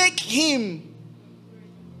make him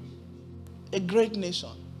a great nation.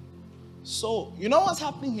 So, you know what's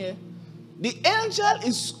happening here? The angel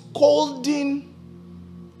is scolding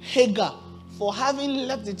Hagar for having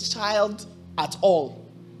left the child at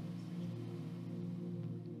all.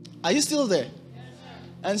 Are you still there? Yes,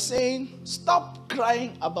 and saying, stop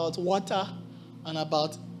crying about water and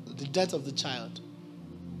about the death of the child.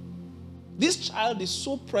 This child is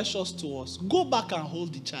so precious to us. Go back and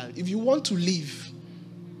hold the child. If you want to leave,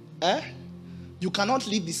 you cannot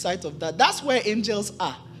leave the sight of that. That's where angels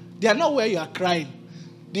are. They are not where you are crying.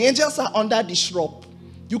 The angels are under the shrub.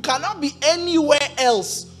 You cannot be anywhere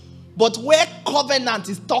else but where covenant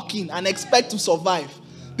is talking and expect to survive.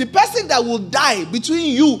 The person that will die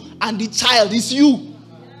between you and the child is you.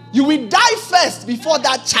 You will die first before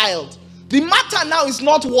that child. The matter now is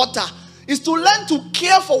not water. It's to learn to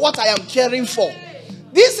care for what I am caring for.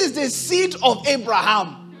 This is the seed of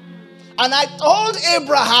Abraham. And I told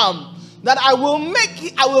Abraham that I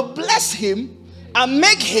will bless him and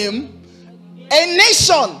make him a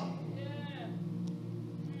nation.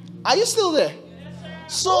 Are you still there?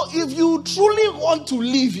 So if you truly want to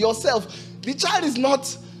live yourself, the child is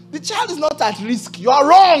not at risk. You are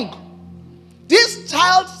wrong. This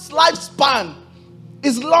child's lifespan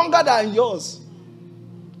is longer than yours.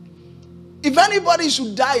 If anybody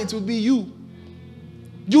should die, it will be you.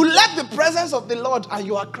 You left the presence of the Lord and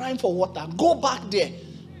you are crying for water. Go back there.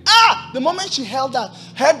 The moment she heard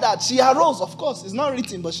that, she arose. Of course, it's not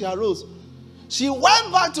written, but she arose. She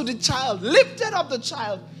went back to the child, lifted up the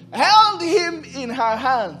child, held him in her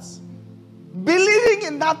hands, believing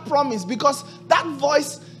in that promise, because that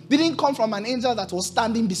voice didn't come from an angel that was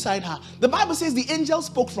standing beside her. The Bible says the angel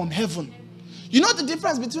spoke from heaven. You know the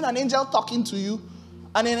difference between an angel talking to you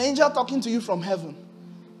and an angel talking to you from heaven?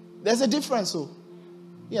 There's a difference, so.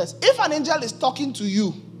 Yes. If an angel is talking to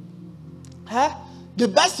you, the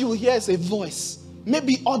best you will hear is a voice,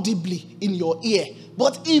 maybe audibly in your ear.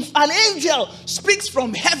 But if an angel speaks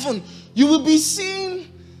from heaven, you will be seeing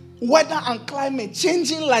weather and climate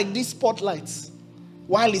changing like these spotlights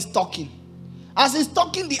while he's talking. As he's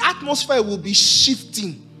talking, the atmosphere will be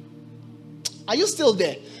shifting. Are you still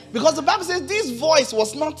there? Because the Bible says this voice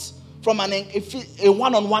was not from a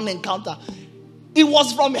one-on-one encounter. It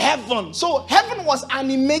was from heaven. So heaven was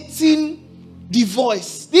animating the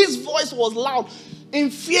voice. This voice was loud. In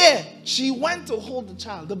fear, she went to hold the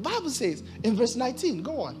child. The Bible says, in verse 19,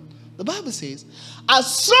 go on. The Bible says,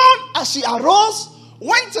 as soon as she arose,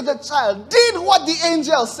 went to the child, did what the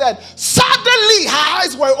angel said. Suddenly, her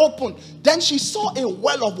eyes were open. Then she saw a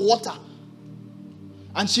well of water.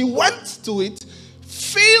 And she went to it,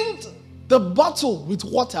 filled the bottle with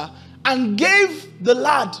water, and gave the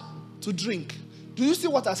lad to drink. Do you see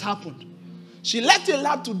what has happened? She left the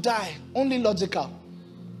lad to die, only logical.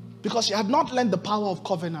 Because she had not learned the power of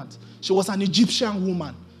covenant. She was an Egyptian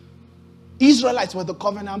woman. Israelites were the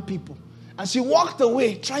covenant people. And she walked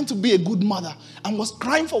away trying to be a good mother and was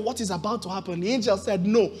crying for what is about to happen. The angel said,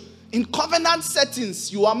 no. In covenant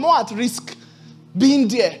settings, you are more at risk being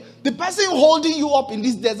there. The person holding you up in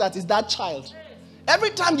this desert is that child.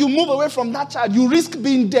 Every time you move away from that child, you risk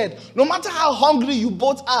being dead. No matter how hungry you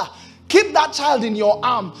both are, keep that child in your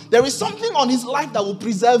arm. There is something on his life that will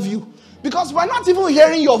preserve you. Because we're not even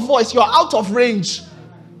hearing your voice. You're out of range.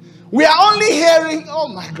 We are only hearing, oh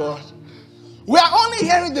my God. We are only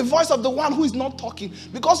hearing the voice of the one who is not talking.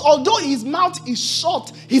 Because although his mouth is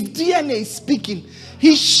short, his DNA is speaking.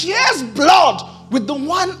 He shares blood with the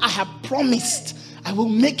one I have promised. I will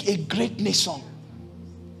make a great nation.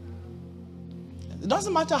 It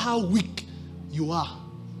doesn't matter how weak you are.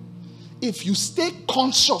 If you stay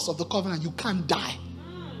conscious of the covenant, you can't die.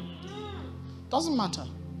 Doesn't matter.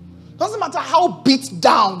 Doesn't matter how beat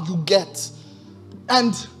down you get.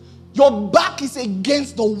 And your back is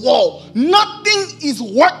against the wall. Nothing is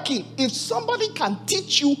working. If somebody can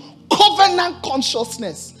teach you covenant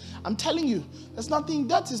consciousness, I'm telling you, there's nothing,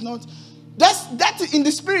 that in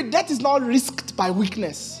the spirit, that is not risked by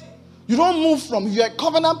weakness. You don't move from, if you're a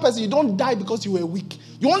covenant person, you don't die because you were weak.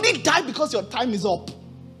 You only die because your time is up.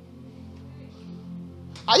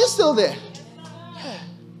 Are you still there?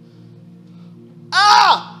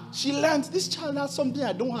 Yeah. She learned, this child has something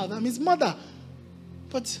I don't have. I'm his mother.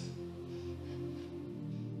 But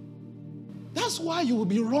that's why you will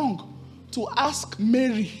be wrong to ask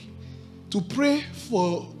Mary to pray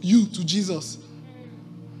for you to Jesus.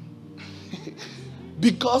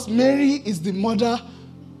 Because Mary is the mother.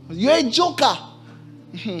 You're a joker.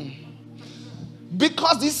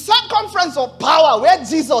 Because the circumference of power where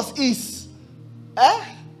Jesus is,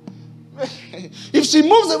 if she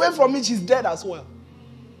moves away from it, she's dead as well.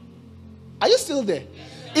 Are you still there?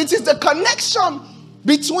 It is the connection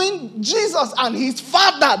between Jesus and his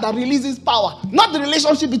father that releases power, not the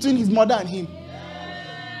relationship between his mother and him.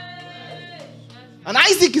 And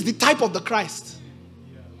Isaac is the type of the Christ.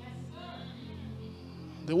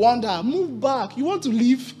 They wonder, move back. You want to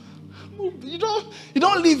leave? Move. You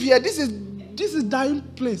don't live here. This is dying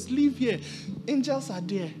place. Live here. Angels are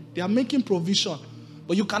there. They are making provision.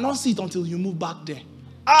 But you cannot see it until you move back there.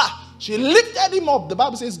 She lifted him up. The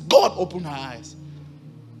Bible says God opened her eyes.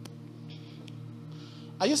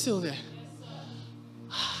 Are you still there?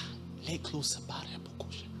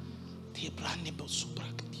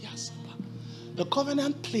 The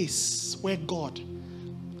covenant place where God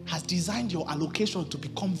has designed your allocation to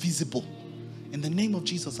become visible. In the name of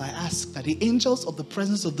Jesus, I ask that the angels of the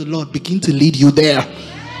presence of the Lord begin to lead you there.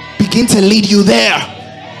 Begin to lead you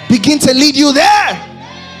there. Begin to lead you there.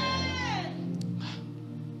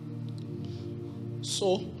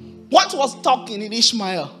 So, what was talking in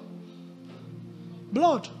Ishmael?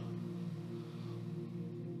 Blood.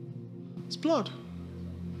 It's blood.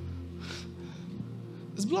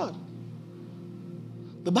 It's blood.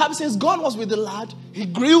 The Bible says God was with the lad. He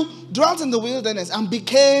grew, dwelt in the wilderness, and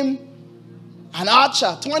became an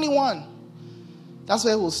archer. 21. That's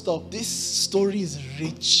where we'll stop. This story is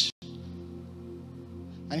rich.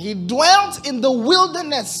 And he dwelt in the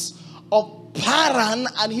wilderness of Paran,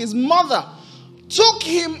 and his mother took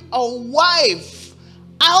him a wife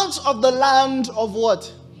out of the land of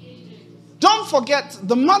what? Don't forget,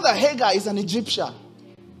 the mother Hagar is an Egyptian.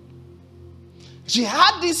 She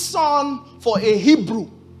had this son for a Hebrew.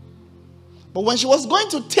 But when she was going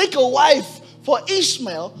to take a wife for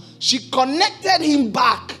Ishmael, she connected him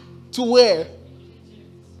back to where?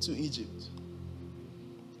 To Egypt.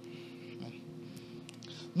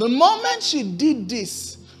 The moment she did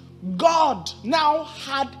this, God now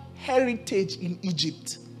had heritage in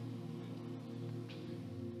Egypt.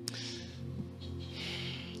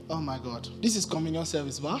 Oh my God. This is communion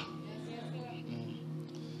service, ba?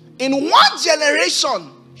 In one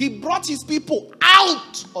generation, he brought his people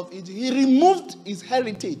out of Egypt. He removed his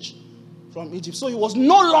heritage from Egypt. So he was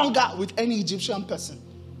no longer with any Egyptian person.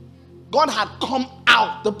 God had come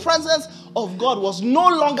out. The presence of God was no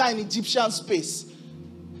longer in Egyptian space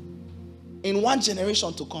in one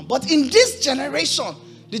generation to come. But in this generation,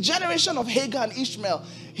 the generation of Hagar and Ishmael,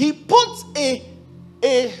 he put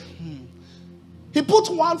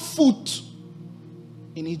one foot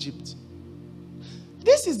in Egypt.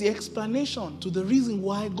 This is the explanation to the reason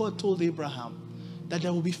why God told Abraham that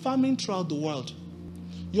there will be famine throughout the world.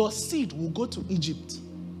 Your seed will go to Egypt.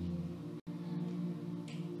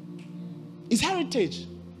 It's heritage.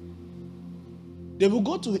 They will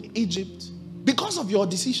go to Egypt because of your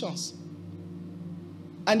decisions.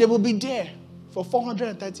 And they will be there for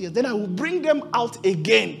 430 years. Then I will bring them out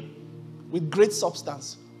again with great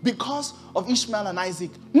substance because of Ishmael and Isaac.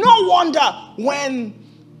 No wonder when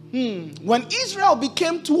Israel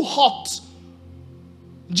became too hot,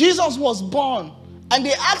 Jesus was born, and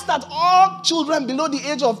they asked that all children below the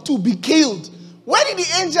age of 2 be killed. Where did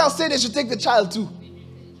the angel say they should take the child to?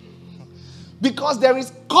 Because there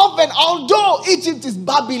is covenant. Although Egypt is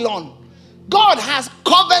Babylon, God has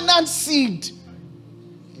covenant seed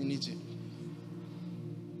in Egypt.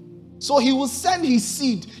 So he will send his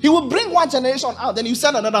seed. He will bring one generation out, then you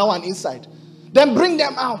send another one inside. Then bring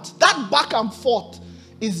them out. That back and forth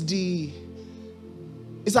is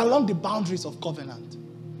along the boundaries of covenant.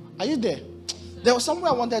 Are you there? There was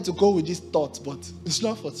somewhere I wanted to go with this thought, but it's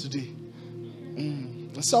not for today.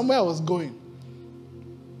 Somewhere I was going.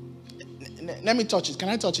 Let me touch it. Can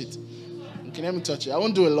I touch it? Okay, let me touch it. I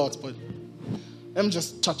won't do a lot, but let me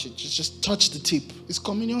just touch it. Just touch the tip. It's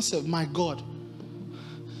communion service. My God.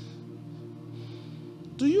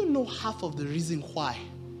 Do you know half of the reason why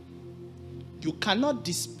you cannot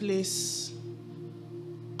displace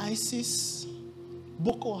ISIS,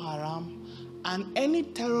 Boko Haram, and any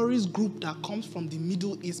terrorist group that comes from the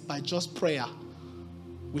Middle East by just prayer?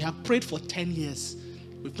 We have prayed for 10 years.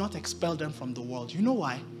 We've not expelled them from the world. You know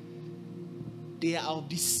why? They are of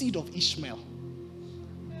the seed of Ishmael.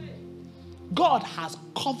 God has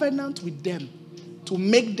covenant with them to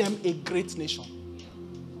make them a great nation.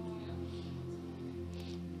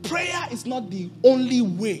 Prayer is not the only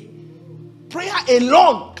way. Prayer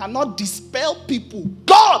alone cannot dispel people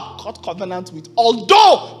God got covenant with,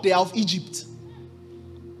 although they are of Egypt.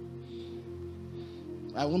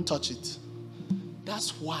 I won't touch it.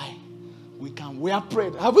 That's why we are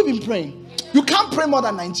praying. Have we been praying? You can't pray more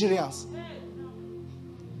than Nigerians.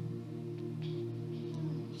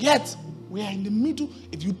 Yet, we are in the middle.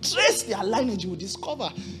 If you trace their lineage, you will discover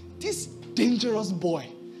this dangerous boy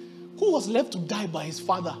who was left to die by his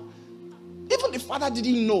father. Even the father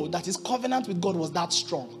didn't know that his covenant with God was that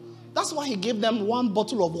strong. That's why he gave them one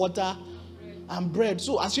bottle of water and bread.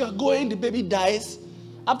 So as you are going, the baby dies.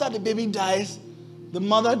 After the baby dies, the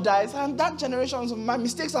mother dies. And that generation of my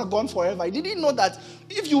mistakes are gone forever. He didn't know that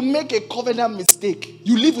if you make a covenant mistake,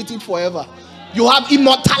 you live with it forever. You have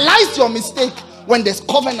immortalized your mistake when there's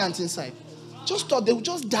covenant inside. Just thought they would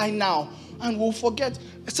just die now and we'll forget.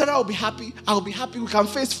 Sarah will be happy. I'll be happy. We can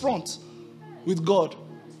face front with God.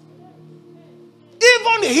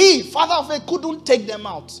 Even he, father of faith, couldn't take them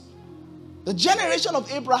out. The generation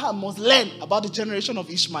of Abraham must learn about the generation of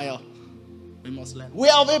Ishmael. We must learn. We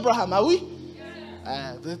are of Abraham, are we?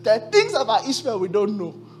 Yeah. There are things about Ishmael we don't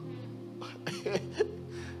know.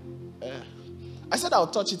 I said I'll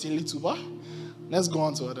touch it a little, but let's go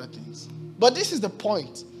on to other things. But this is the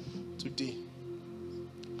point today.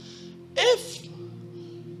 If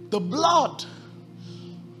the blood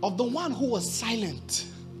of the one who was silent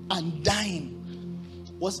and dying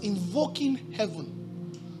was invoking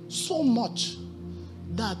heaven so much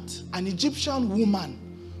that an Egyptian woman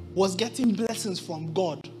was getting blessings from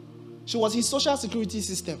God. She was his social security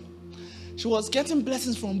system. She was getting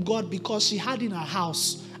blessings from God because she had in her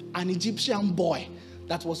house an Egyptian boy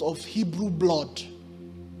that was of Hebrew blood.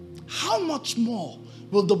 How much more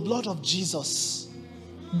will the blood of Jesus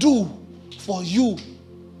do for you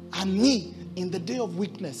and me in the day of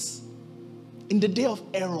weakness, in the day of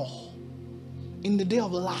error, in the day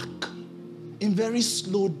of lack, in very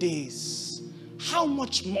slow days? How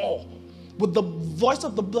much more would the voice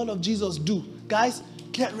of the blood of Jesus do? Guys,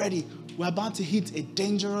 get ready. We're about to hit a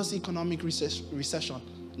dangerous economic recession.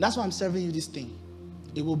 That's why I'm serving you this thing.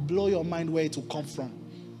 It will blow your mind where it will come from.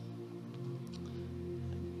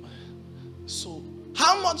 So,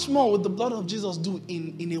 how much more would the blood of Jesus do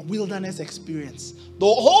in a wilderness experience? The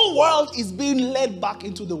whole world is being led back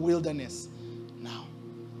into the wilderness now.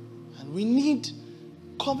 And we need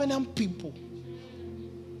covenant people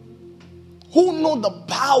who know the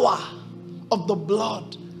power of the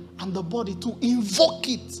blood and the body to invoke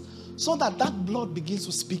it so that that blood begins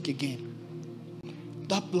to speak again.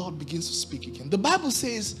 That blood begins to speak again. The Bible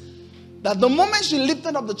says that the moment she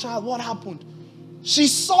lifted up the child, what happened? She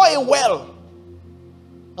saw a well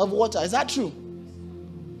of water. Is that true?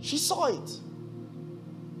 She saw it.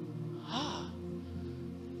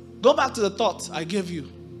 Go back to the thought I gave you.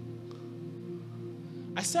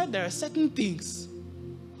 I said there are certain things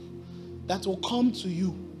that will come to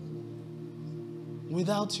you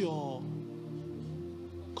without your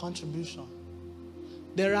contribution.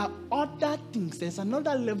 There are other things. There's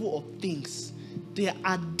another level of things. They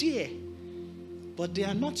are there, but they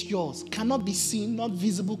are not yours. Cannot be seen, not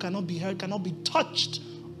visible, cannot be heard, cannot be touched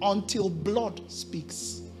until blood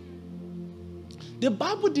speaks. The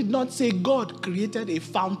Bible did not say God created a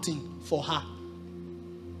fountain for her.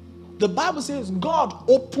 The Bible says God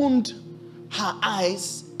opened her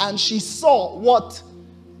eyes and she saw what?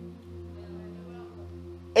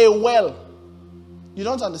 A well. You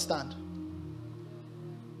don't understand.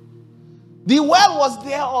 The well was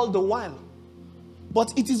there all the while,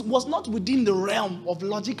 but was not within the realm of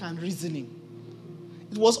logic and reasoning.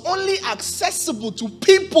 It was only accessible to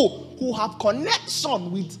people who have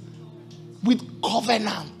connection with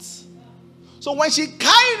covenant. So when she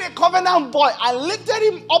carried a covenant boy and lifted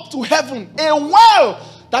him up to heaven, a well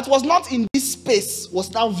that was not in this space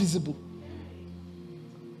was now visible.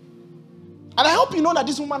 And I hope you know that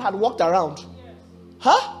this woman had walked around.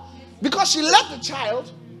 Huh? Because she left the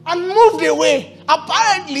child and moved away.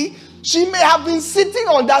 Apparently, she may have been sitting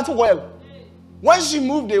on that well when she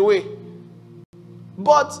moved away.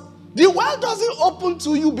 But the well doesn't open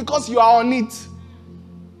to you because you are on it.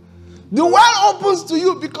 The well opens to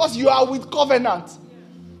you because you are with covenant.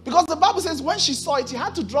 Because the Bible says when she saw it, she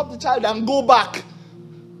had to drop the child and go back.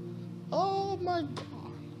 Oh my God.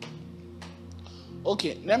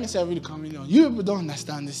 Okay, let me say a really coming on. You people don't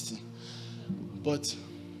understand this thing. But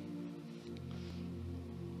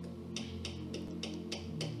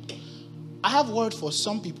I have word for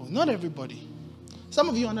some people, not everybody. Some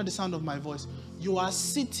of you under the sound of my voice, you are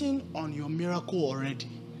sitting on your miracle already.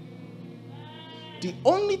 The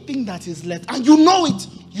only thing that is left, and you know it,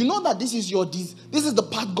 you know that this is the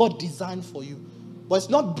path God designed for you, but it's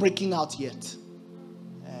not breaking out yet.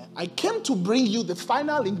 I came to bring you the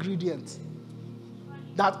final ingredient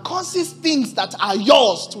that causes things that are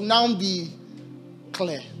yours to now be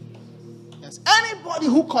clear. Yes. Anybody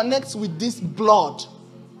who connects with this blood,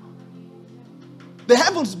 the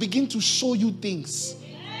heavens begin to show you things.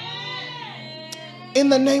 In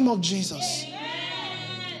the name of Jesus.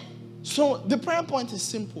 So the prayer point is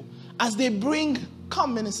simple. As they bring,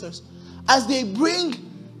 come ministers, as they bring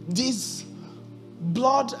this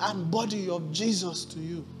blood and body of Jesus to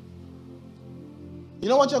you, you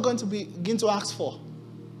know what you're going to begin to ask for?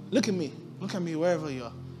 Look at me. Look at me wherever you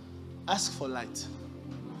are. Ask for light.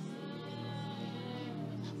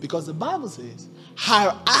 Because the Bible says,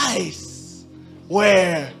 her eyes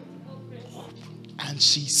were open and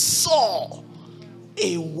she saw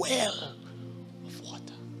a well of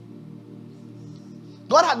water.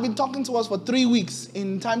 God had been talking to us for 3 weeks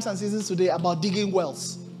in Times and Seasons today about digging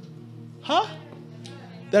wells. Huh?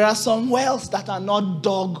 There are some wells that are not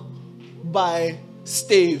dug by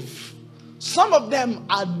stave. Some of them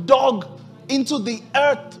are dug into the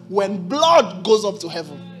earth when blood goes up to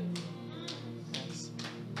heaven. Yes.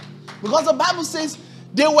 Because the Bible says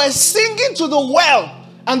they were singing to the well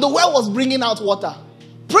and the well was bringing out water.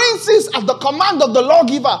 Princes at the command of the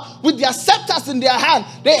lawgiver with their scepters in their hand,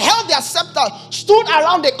 they held their scepter, stood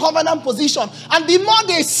around a covenant position, and the more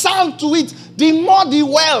they sang to it, the more the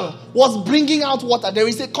well was bringing out water. There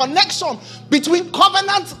is a connection between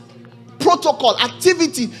covenant protocol,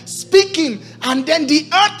 activity, speaking, and then the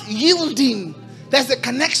earth yielding. There's a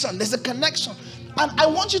connection. There's a connection. And I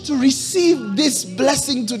want you to receive this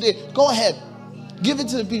blessing today. Go ahead. Give it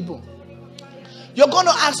to the people. You're going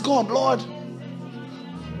to ask God, Lord,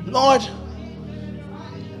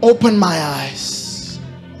 open my eyes.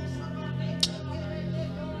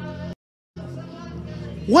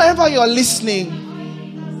 Wherever you're listening,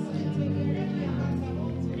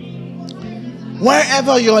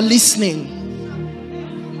 wherever you're listening,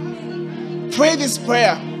 pray this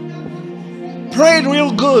prayer. Pray it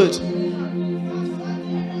real good.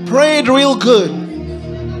 Pray it real good.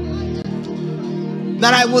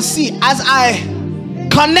 That I will see as I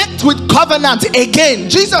connect with covenant again.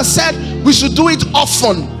 Jesus said we should do it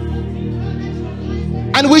often.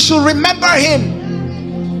 And we should remember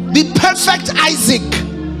him. The perfect Isaac.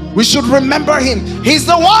 We should remember him. He's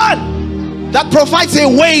the one that provides a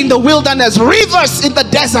way in the wilderness, rivers in the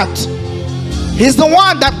desert. He's the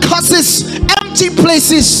one that causes empty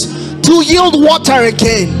places to yield water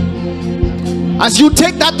again. As you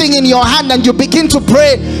take that thing in your hand and you begin to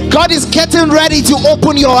pray, God is getting ready to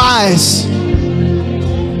open your eyes.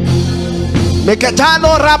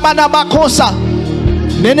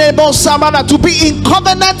 To be in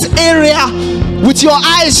covenant area with your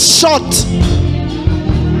eyes shut.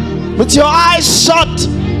 With your eyes shut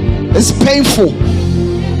is painful.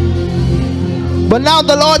 But now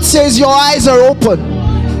the Lord says your eyes are open.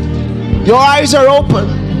 Your eyes are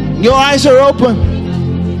open. Your eyes are open.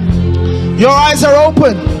 Your eyes are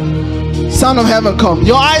open. Son of heaven, come.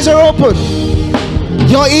 Your eyes are open.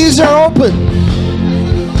 Your ears are open.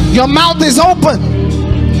 Your mouth is open.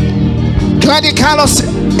 In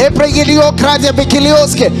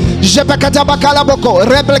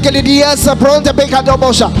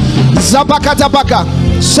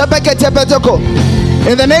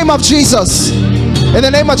the name of Jesus. In the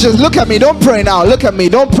name of Jesus. Look at me. Don't pray now. Look at me.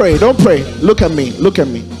 Don't pray. Don't pray. Look at me. Look at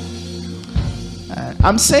me.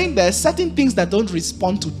 I'm saying there's certain things that don't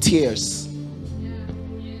respond to tears.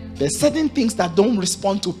 There's certain things that don't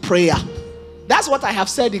respond to prayer. That's what I have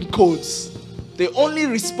said in codes. They only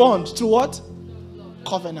respond to what?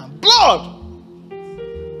 Covenant. Blood.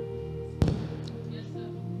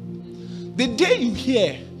 The day you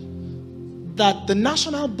hear that the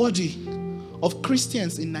national body of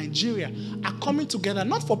Christians in Nigeria are coming together,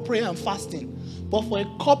 not for prayer and fasting, but for a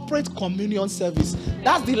corporate communion service,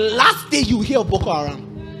 that's the last day you hear of Boko Haram.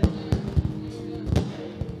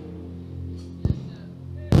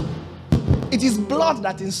 It is blood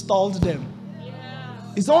that installed them.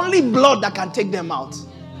 It's only blood that can take them out.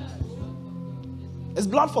 It's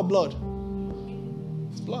blood for blood.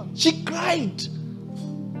 It's blood. She cried.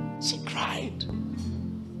 She cried.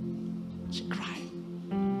 She cried.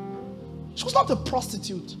 She was not a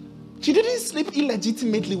prostitute. She didn't sleep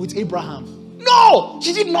illegitimately with Abraham. No,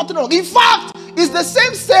 she did nothing wrong. In fact, it's the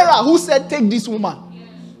same Sarah who said, take this woman.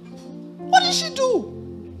 What did she do?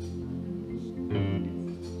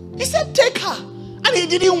 He said, take her. And he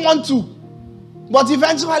didn't want to. But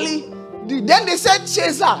eventually, then they said,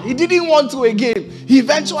 chase her. He didn't want to again. She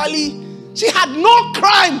had no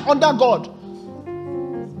crime under God.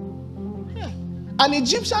 Yeah. An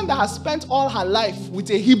Egyptian that has spent all her life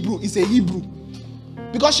with a Hebrew is a Hebrew.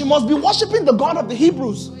 Because she must be worshiping the God of the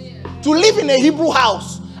Hebrews. To live in a Hebrew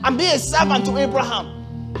house and be a servant to Abraham,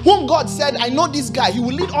 whom God said, I know this guy, he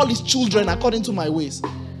will lead all his children according to my ways.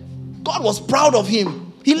 God was proud of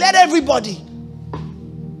him. He led everybody.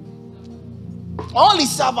 All his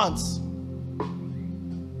servants.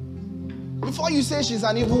 Before you say she's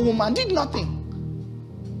an evil woman, did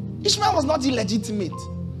nothing. Ishmael was not illegitimate.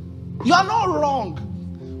 You are not wrong.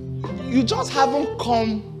 You just haven't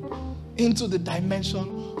come into this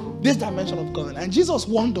dimension of God. And Jesus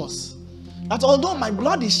warned us that although my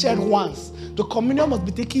blood is shed once, the communion must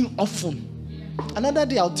be taken often. Another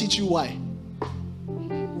day I'll teach you why.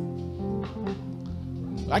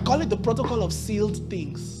 I call it the protocol of sealed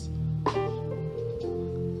things.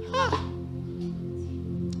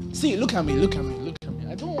 See, look at me.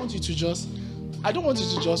 I don't want you to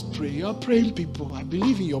just pray. You're praying people. I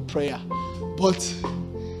believe in your prayer. But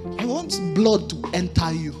I want blood to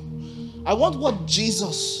enter you. I want what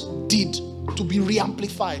Jesus did to be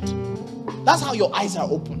re-amplified. That's how your eyes are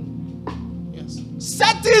open. Yes.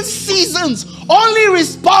 Certain seasons only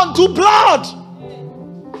respond to blood.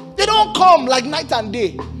 They don't come like night and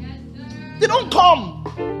day. They don't come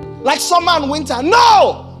like summer and winter.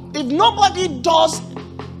 No! If nobody does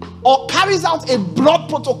or carries out a blood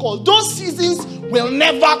protocol, those seasons will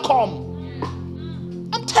never come.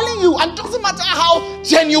 I'm telling you, and it doesn't matter how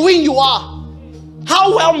genuine you are,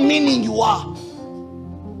 how well-meaning you are.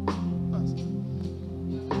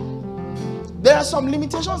 There are some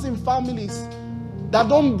limitations in families that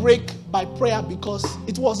don't break by prayer because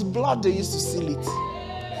it was blood they used to seal it.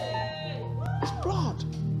 It's blood.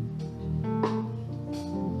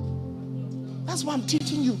 That's what I'm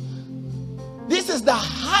teaching you. This is the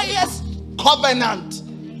highest covenant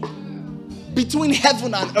between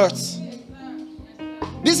heaven and earth.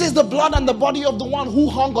 This is the blood and the body of the one who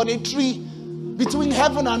hung on a tree between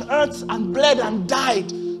heaven and earth and bled and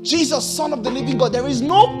died. Jesus, Son of the living God. There is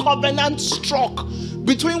no covenant struck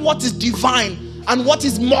between what is divine and what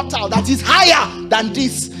is mortal that is higher than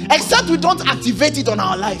this, except we don't activate it on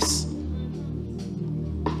our lives.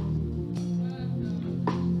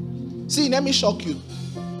 See, let me shock you.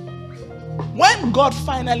 When God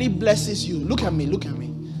finally blesses you, look at me.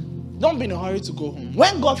 Don't be in a hurry to go home.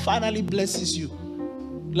 When God finally blesses you,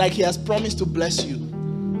 like He has promised to bless you,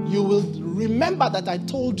 you will remember that I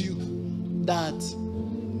told you that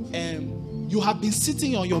you have been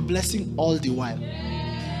sitting on your blessing all the while.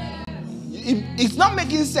 It's not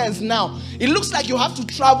making sense now. It looks like you have to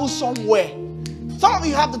travel somewhere. Some of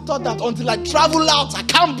you have the thought that until I travel out, I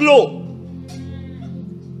can't blow.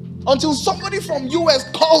 Until somebody from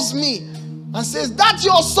US calls me and says, that's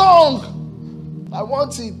your song. I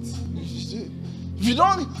want it. If you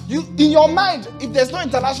don't, in your mind, if there's no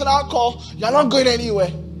international call, you're not going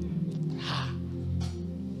anywhere.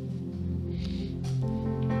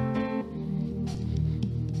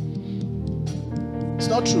 It's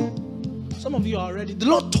not true. Some of you are already, the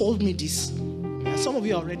Lord told me this. Some of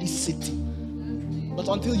you are already sitting. But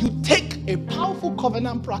until you take a powerful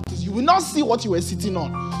covenant practice, you will not see what you were sitting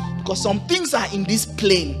on. Because some things are in this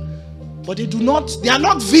plane, but they are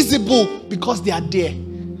not visible because they are there.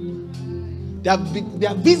 They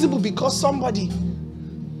are visible because somebody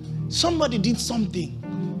did something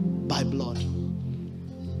by blood.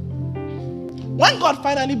 When God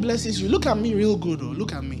finally blesses you, look at me real good,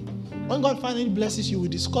 look at me. When God finally blesses you, you will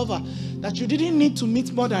discover that you didn't need to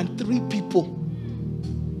meet more than 3 people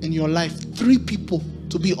in your life. 3 people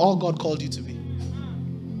to be all God called you to be.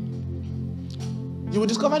 You will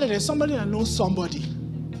discover that there's somebody that knows somebody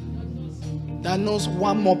that knows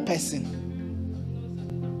one more person,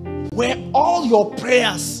 where all your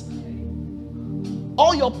prayers,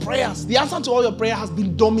 the answer to all your prayer has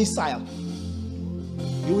been domiciled.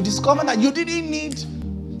 You will discover that you didn't need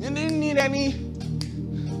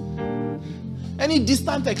any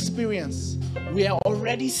distant experience. We are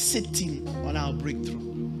already sitting on our breakthrough.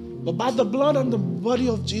 But by the blood and the body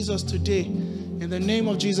of Jesus today, in the name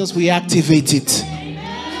of Jesus, we activate it.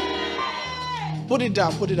 Put it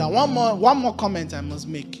down. One more comment I must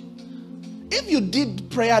make. If you did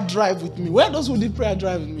prayer drive with me, where are those who did prayer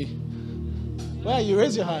drive with me? Where are you?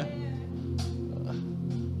 Raise your hand.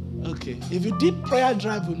 Okay. If you did prayer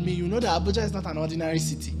drive with me, you know that Abuja is not an ordinary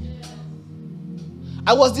city.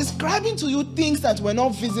 I was describing to you things that were not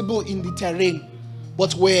visible in the terrain,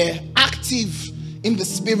 but were active in the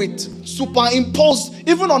spirit, superimposed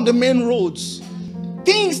even on the main roads.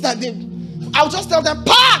 Things that I'll just tell them,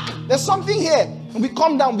 park! There's something here. And we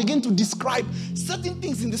come down, begin to describe certain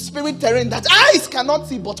things in the spirit terrain that eyes cannot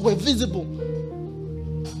see, but were visible.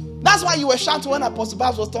 That's why you were shouting when Apostle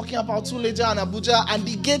Babs was talking about Suleja and Abuja and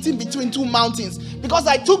the gate in between 2 mountains. Because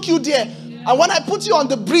I took you there, and when I put you on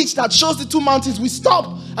the bridge that shows the 2 mountains, we stopped.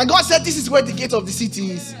 And God said, this is where the gate of the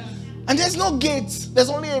city is. And there's no gate. There's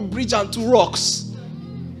only a bridge and 2 rocks.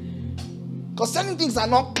 Because certain things are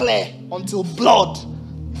not clear until blood.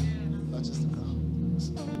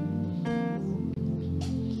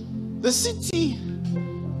 The city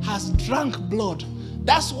has drank blood.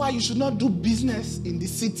 That's why you should not do business in the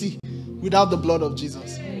city without the blood of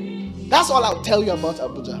Jesus. That's all I'll tell you about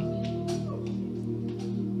Abuja.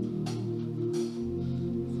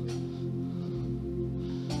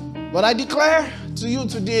 But I declare to you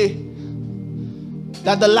today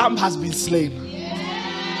that the Lamb has been slain.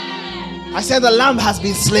 I said the Lamb has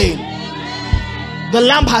been slain. The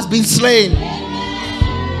Lamb has been slain.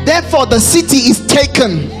 Therefore the city is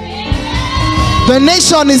taken. The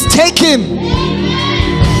nation is taken.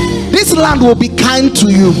 This land will be kind to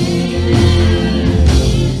you.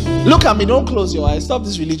 Look at me. Don't close your eyes. Stop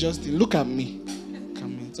this religious thing. Look at me. Look at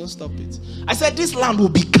me. Don't stop it. I said this land will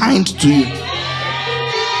be kind to you.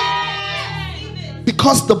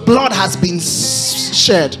 Because the blood has been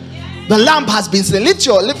shed. The lamb has been slain. Lift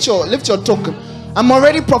your token. I'm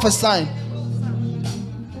already prophesying.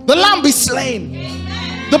 The lamb is slain.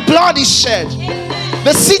 The blood is shed.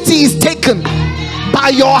 The city is taken by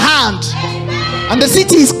your hand. And the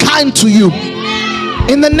city is kind to you.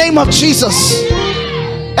 In the name of Jesus.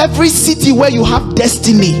 Every city where you have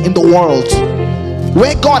destiny in the world,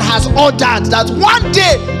 where God has ordered that one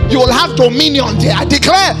day you will have dominion there, I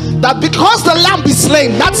declare that because the lamb is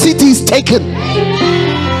slain, that city is taken.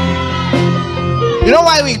 You know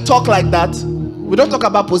why we talk like that? We don't talk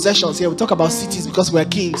about possessions here. We talk about cities because we're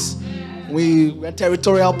kings. We're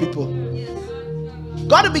territorial people.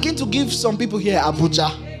 God will begin to give some people here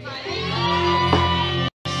Abuja.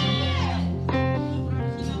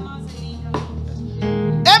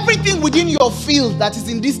 Everything within your field that is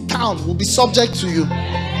in this town will be subject to you.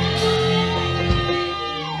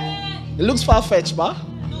 It looks far-fetched, but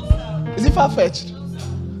is it far-fetched?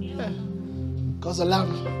 Yeah. Because the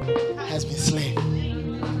lamb has been slain.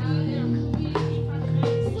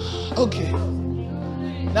 Okay.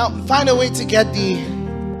 Now find a way to get the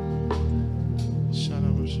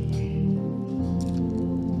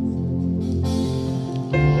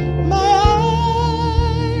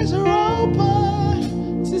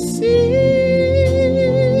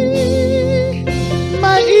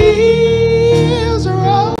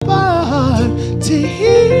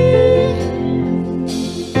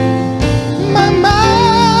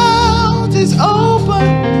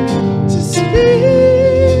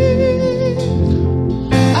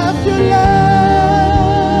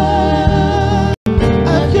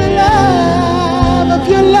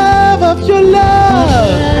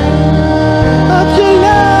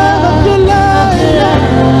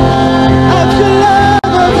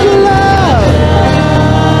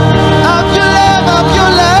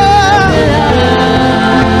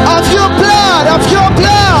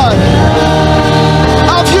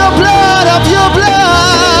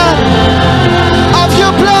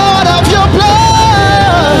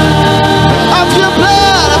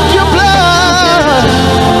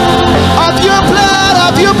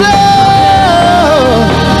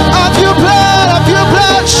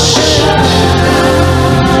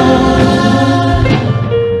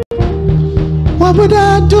What would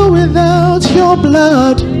I do without your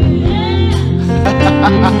blood?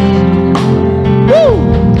 Woo!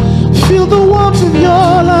 Feel the warmth of your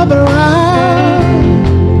love around.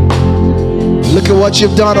 Look at what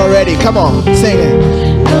you've done already. Come on, sing it.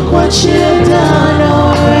 Look what you've done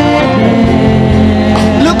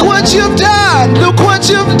already. Look what you've done. Look what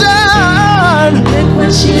you've done. Look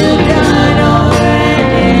what you've done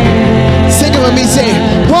already. Sing it with me, say,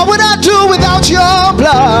 what would I do without your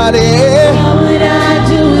blood? Yeah. What would I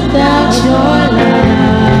do without your love?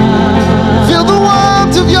 Feel the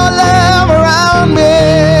warmth of your love around me.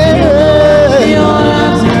 Your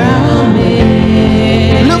arms around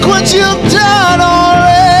me. Look what you've done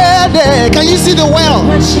already. Can you see the well?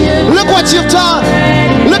 Look what you've done.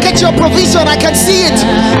 Look at your provision. I can see it.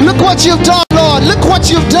 Look what you've done, Lord. Look what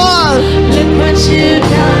you've done. Look what you've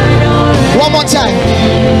done already. One more time.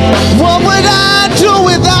 What would I do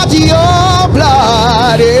without your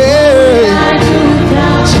blood? Yeah. I do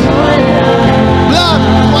without your love. Blood,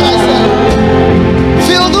 what I said.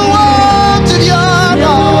 Feel the warmth of your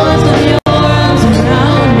love. Arms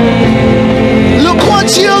around me. Look what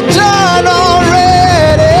you've done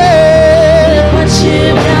already. Look what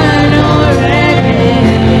you've done already.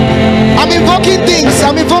 I'm invoking things.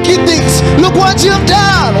 I'm invoking things. Look what you've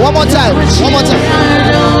done. One more time. One more time.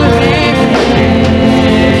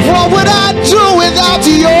 What would I do without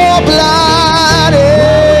your blood?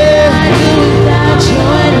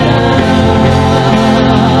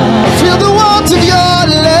 Feel the warmth of your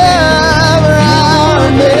love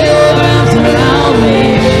around me.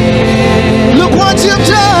 Look what you've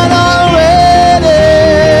done already.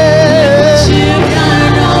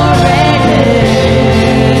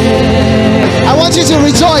 I want you to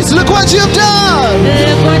rejoice. Look what you've done.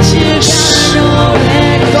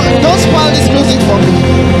 Don't spoil this music for me.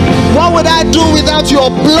 What would I do without your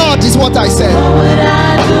blood is what I said. What would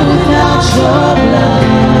I do without your blood?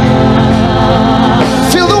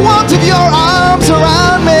 Feel the warmth of your arms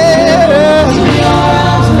around me.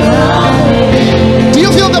 Do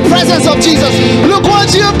you feel the presence of Jesus? Look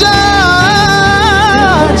what you've done.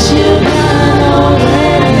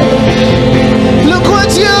 Look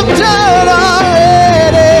what you've done already.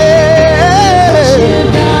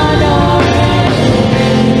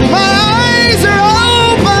 My eyes are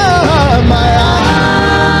open. My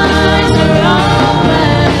eyes are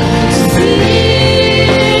open to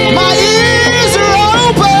see. My ears are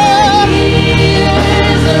open.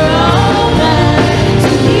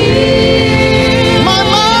 My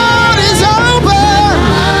mouth is open.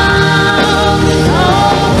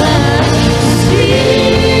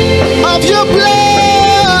 Of your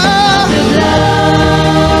blood.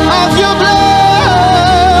 Of your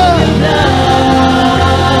blood.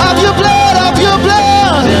 Of your blood. Of your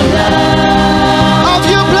blood. Of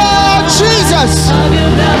your blood, Jesus.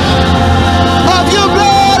 Of your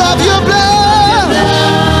blood. Of your blood.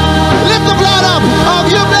 Lift the blood up. Of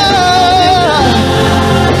your blood.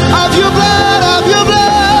 Of your blood. Of your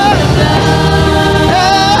blood.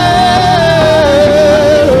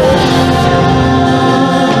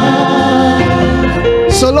 Hey.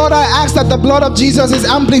 So Lord, I ask that the blood of Jesus is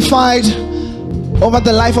amplified over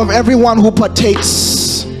the life of everyone who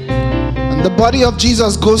partakes, and the body of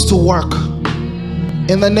Jesus goes to work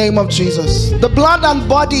in the name of Jesus. The blood and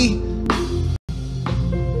body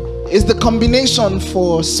is the combination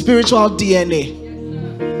for spiritual DNA.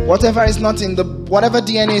 Whatever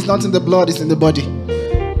DNA is not in the blood is in the body.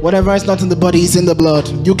 Whatever is not in the body is in the blood.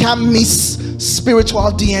 You can't mix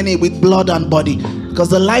spiritual DNA with blood and body, because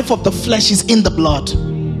the life of the flesh is in the blood.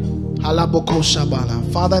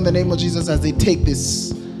 Father, in the name of Jesus, as they take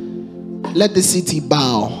this, let the city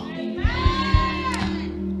bow.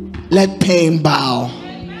 Let pain bow.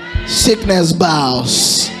 Sickness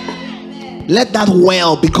bows. Let that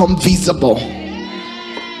well become visible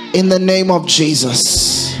in the name of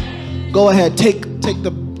Jesus. Go ahead, take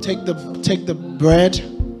the bread,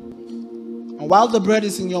 and while the bread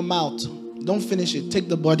is in your mouth, don't finish it. Take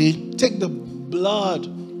the body, take the blood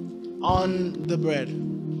on the bread.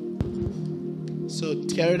 So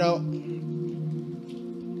tear it out.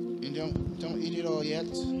 And don't eat it all yet.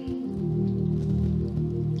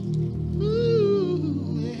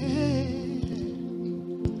 Ooh, yeah.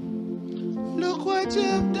 Look what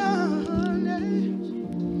you've done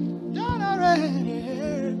already.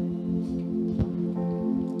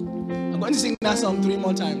 I'm going to sing that song 3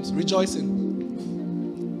 more times, rejoicing,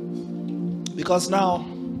 because now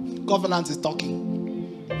covenant is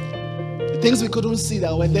talking. The things we couldn't see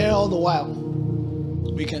that were there all the while,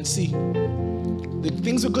 we can see. The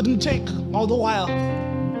things we couldn't take all the while,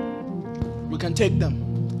 we can take them.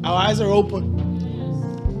 Our eyes are open.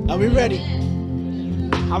 Are we ready?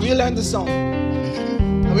 Have you learned the song?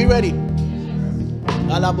 Are we ready?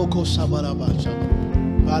 Alaboko shabaraba shaba.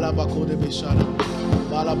 Balabako de beshara.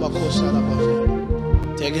 Balabako sharaba.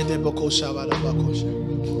 Tegete boko shabarabako sha.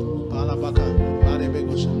 Balabaka.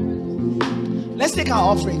 Barebego sha. Let's take our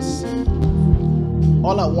offerings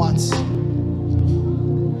all at once.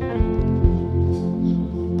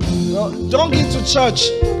 No, don't give to church.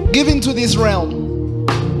 Give into this realm.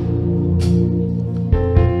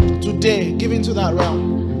 Today, give into that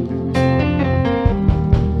realm.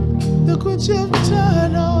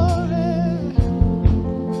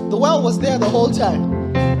 The well was there the whole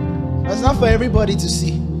time. It's not for everybody to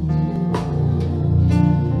see.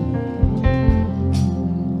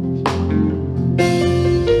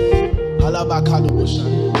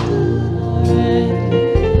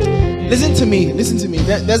 Listen to me.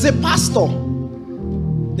 There's a pastor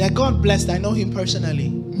that God blessed. I know him personally.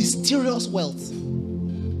 Mysterious wealth.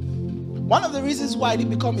 One of the reasons why I didn't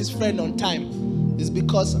become his friend on time is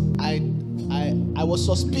because I was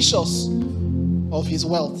suspicious of his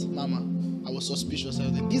wealth, Mama. I was suspicious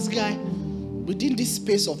of it. This guy, within this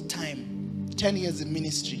space of time, 10 years in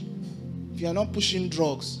ministry, if you are not pushing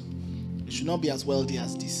drugs, you should not be as wealthy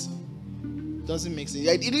as this. It doesn't make sense.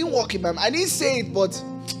 It didn't work in my mind. I didn't say it, but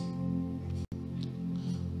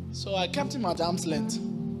so I kept him at arm's length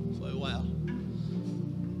for a while.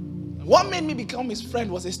 What made me become his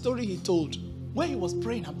friend was a story he told where he was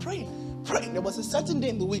praying and praying. There was a certain day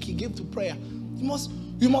in the week he gave to prayer. You must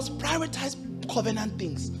prioritize covenant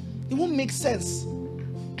things. It won't make sense.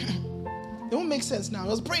 It won't make sense now. I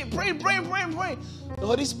was praying. The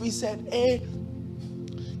Holy Spirit said, hey,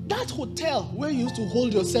 that hotel where you used to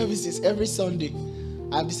hold your services every Sunday,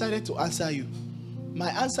 I've decided to answer you. My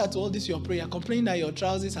answer to all this, your prayer, complaining that your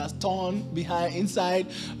trousers has torn behind, inside,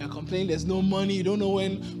 you're complaining there's no money, you don't know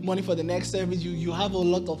when money for the next service, you have a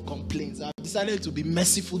lot of complaints. I've decided to be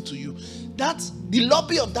merciful to you. That's the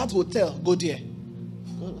lobby of that hotel, go there.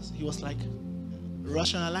 He was like,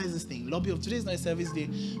 rationalize this thing. Lobby of today's not a service day.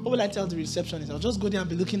 What will I tell the receptionist? I'll just go there and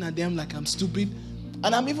be looking at them like I'm stupid.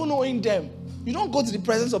 And I'm even owing them. You don't go to the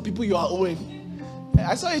presence of people you are owing.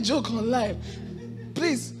 I saw a joke online.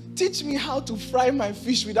 Please, teach me how to fry my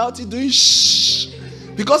fish without it doing shh.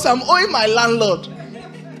 Because I'm owing my landlord.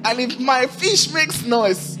 And if my fish makes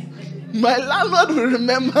noise, my landlord will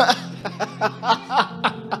remember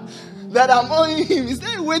that I'm owing him. Is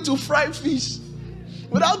there a way to fry fish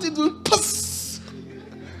without it doing puss?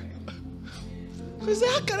 He said,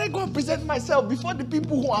 how can I go and present myself before the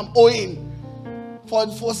people who I'm owing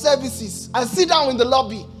for services and sit down in the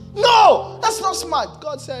lobby? No, that's not smart.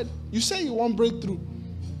 God said, you say you want breakthrough.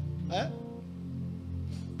 Eh?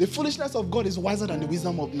 The foolishness of God is wiser than the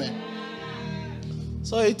wisdom of men.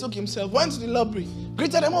 So he took himself, went to the lobby,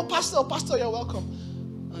 greeted them, oh, pastor, you're welcome.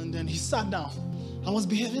 And then he sat down. I was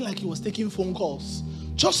behaving like he was taking phone calls,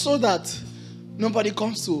 just so that nobody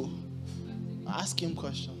comes to ask him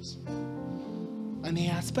questions. And he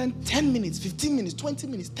had spent 10 minutes, 15 minutes, 20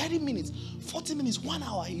 minutes, 30 minutes, 40 minutes, 1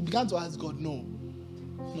 hour. He began to ask God, no.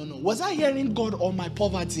 Was I hearing God or my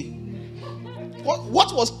poverty?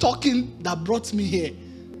 What was talking that brought me here?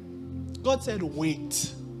 God said,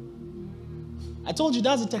 wait. I told you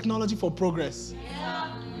that's the technology for progress.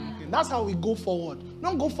 Yeah. Okay, that's how we go forward. We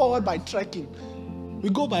don't go forward by trekking. We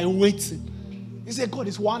go by waiting. He said, God,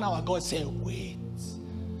 it's 1 hour. God said, wait.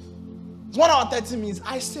 It's 1 hour, 30 minutes.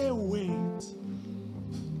 I say, wait.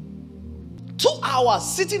 2 hours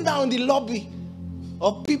sitting down in the lobby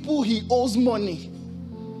of people he owes money.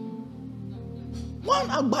 One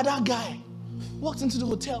Agbada guy walked into the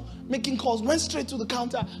hotel, making calls, went straight to the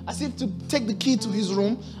counter as if to take the key to his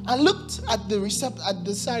room, and looked at the at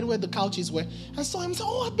the side where the couches were, and saw him say,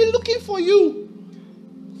 oh, I've been looking for you.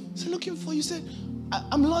 He said, looking for you? He said,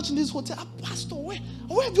 I'm lodged in this hotel. Pastor, where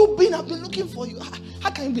have you been? I've been looking for you. How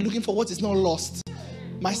can you be looking for what is not lost?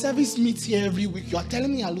 My service meets here every week. You are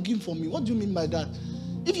telling me you're looking for me. What do you mean by that?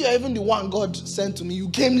 If you're even the one God sent to me, you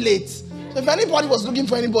came late. So if anybody was looking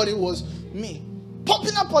for anybody, it was me.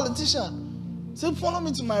 Popular politician. Said, follow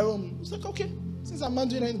me to my room. He's like, okay, since I'm not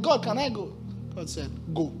doing anything, God, can I go? God said,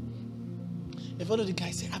 go. He followed the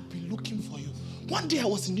guy, said, I've been looking for you. One day I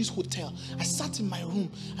was in this hotel. I sat in my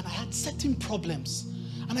room and I had certain problems.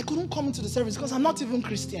 And I couldn't come into the service because I'm not even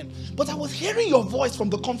Christian. But I was hearing your voice from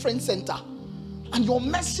the conference center. And your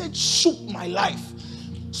message shook my life.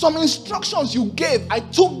 Some instructions you gave, I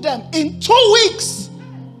took them in 2 weeks.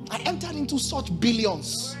 I entered into such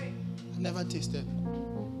billions. I never tasted.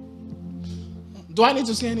 Do I need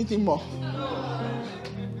to say anything more?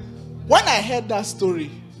 When I heard that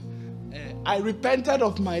story, I repented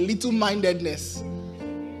of my little-mindedness.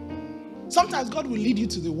 Sometimes God will lead you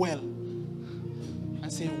to the well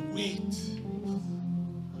and say, wait.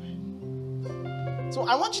 So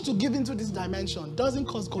I want you to give into this dimension. Doesn't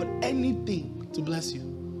cost God anything to bless you.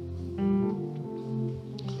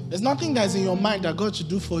 There's nothing that's in your mind that God should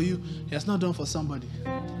do for you He has not done for somebody.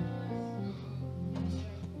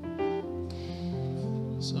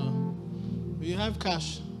 So, if you have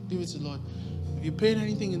cash, give it to the Lord. If you paid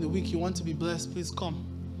anything in the week you want to be blessed, please come.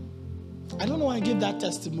 I don't know why I give that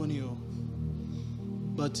testimony,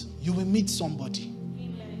 but you will meet somebody.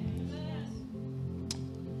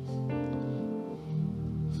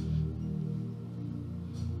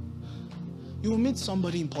 You will meet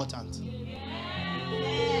somebody important.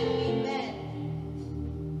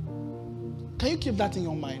 Can you keep that in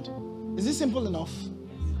your mind? Is it simple enough?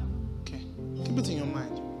 Okay. Keep it in your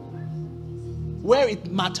mind. Where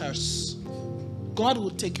it matters, God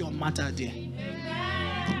will take your matter there.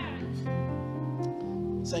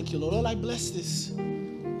 Thank you, Lord. Lord, I bless this.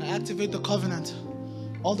 I activate the covenant.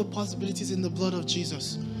 All the possibilities in the blood of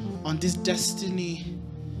Jesus on this destiny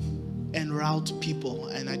en route people.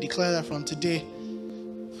 And I declare that from today,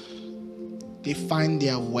 they find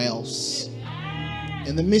their wells.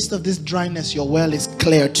 In the midst of this dryness, your well is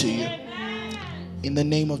clear to you. In the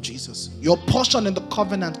name of Jesus. Your portion in the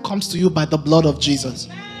covenant comes to you by the blood of Jesus.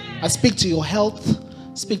 I speak to your health,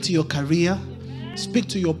 speak to your career, speak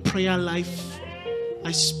to your prayer life.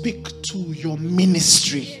 I speak to your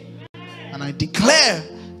ministry. And I declare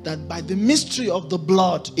that by the mystery of the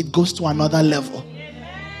blood, it goes to another level.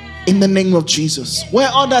 In the name of Jesus. Where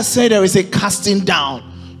others say there is a casting down,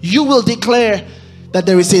 you will declare that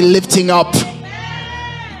there is a lifting up.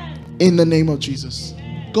 In the name of Jesus.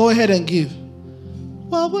 Go ahead and give.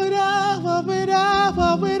 What would I do?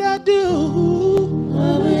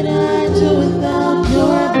 What would I do without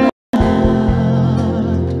your blood?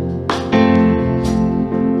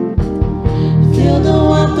 Feel the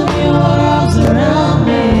warmth of your arms around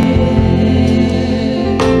me.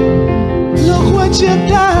 Look what you've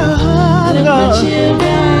done. Look what you've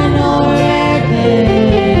done already.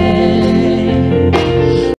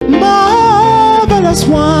 Marvelous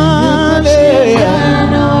one.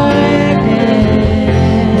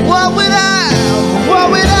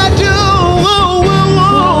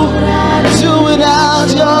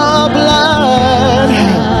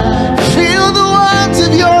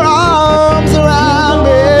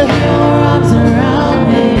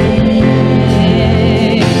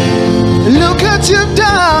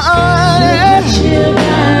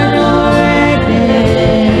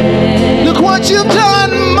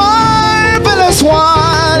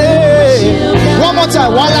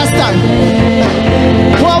 One last time.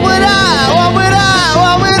 What would I do?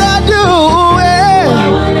 What would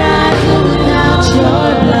I do without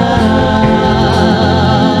your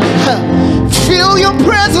blood? Feel your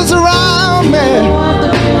presence around me.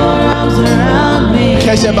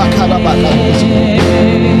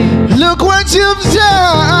 Look what you've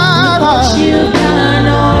done. Look what you've done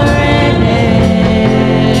already.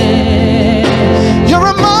 You're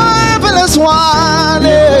a marvelous one.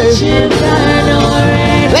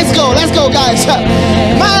 Let's go, guys. My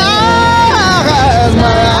eyes are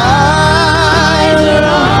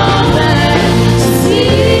open to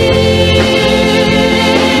see.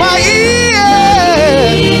 My ears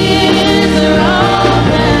are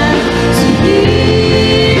open to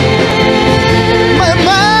hear. My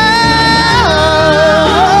mouth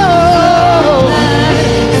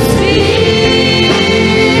to speak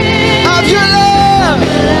of your love.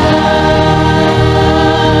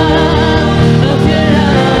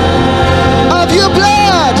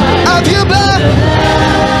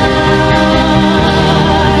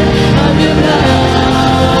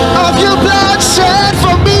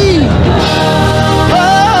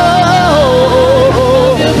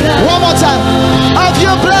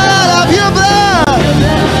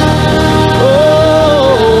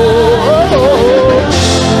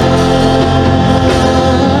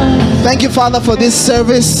 Thank you, Father, for this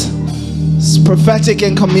service. It's prophetic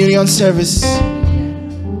and communion service.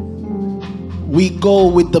 We go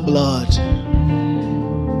with the blood.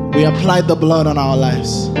 We apply the blood on our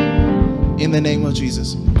lives. In the name of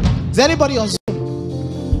Jesus. Is anybody on Zoom?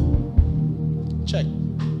 Check.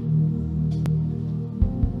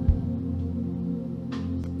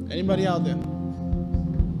 Anybody out there?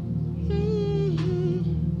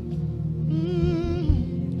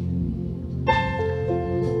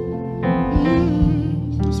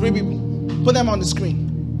 3 people. Put them on the screen.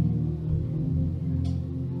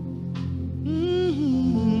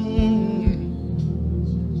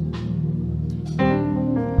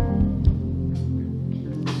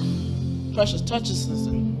 Precious, touch this.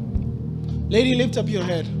 Lady, lift up your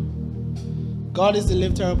head. God is the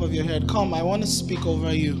lifter up of your head. Come, I want to speak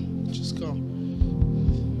over you. Just come.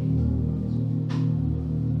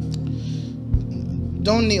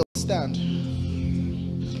 Don't kneel, stand.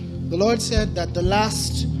 The Lord said that the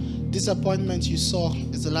last disappointment you saw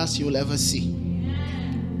is the last you will ever see.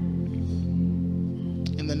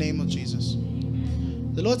 In the name of Jesus.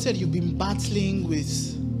 The Lord said you've been battling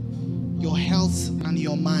with your health and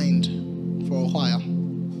your mind for a while.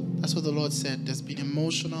 That's what the Lord said. There's been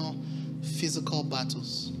emotional, physical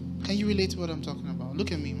battles. Can you relate to what I'm talking about?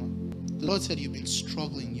 Look at me, man. The Lord said you've been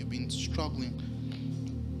struggling. You've been struggling.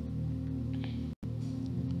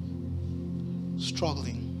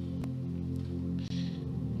 Struggling.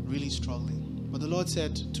 Really struggling. But the Lord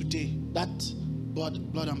said today, that blood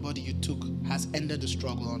and body you took has ended the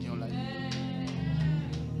struggle on your life.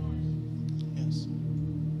 Yes.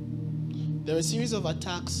 There are a series of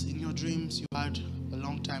attacks in your dreams you had a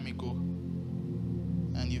long time ago,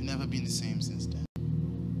 and you've never been the same since then.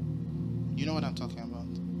 You know what I'm talking about?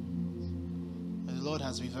 And the Lord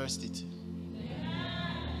has reversed it.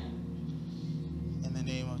 In the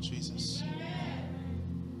name of Jesus.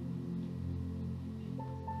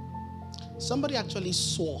 Somebody actually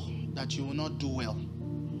swore that you will not do well.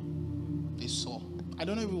 They swore. I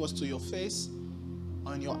don't know if it was to your face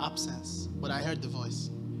or in your absence, but I heard the voice.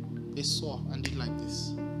 They swore and did like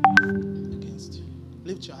this against you.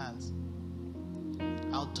 Lift your hands.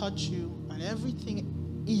 I'll touch you, and everything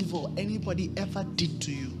evil anybody ever did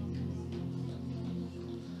to you,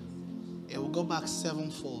 it will go back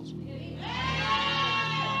sevenfold.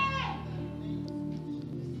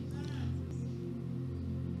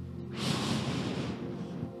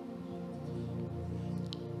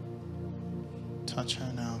 Touch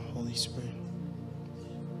her now, Holy Spirit.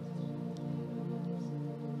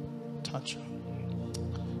 Touch her.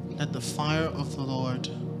 Let the fire of the Lord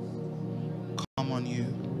come on you.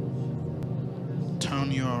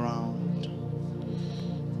 Turn you around.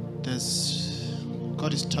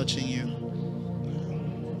 God is touching you.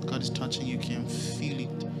 God is touching you. You can feel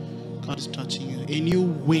it. God is touching you. A new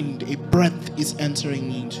wind, a breath is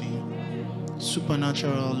entering into you.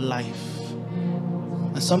 Supernatural life.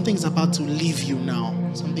 And something's about to leave you now.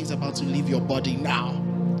 Something's about to leave your body now.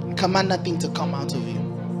 Command that thing to come out of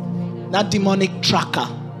you. That demonic tracker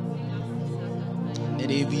that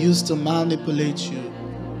they've used to manipulate you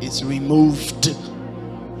is removed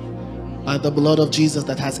by the blood of Jesus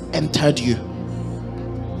that has entered you.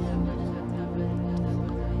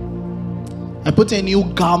 I put a new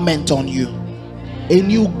garment on you, a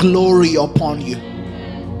new glory upon you.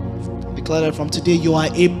 Declare that from today you are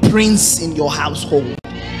a prince in your household.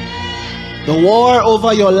 The war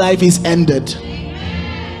over your life is ended.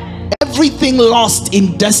 Everything lost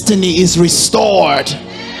in destiny is restored.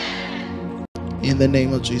 In the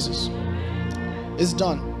name of Jesus. It's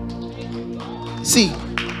done. See,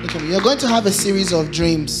 look at me. You're going to have a series of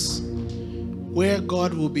dreams where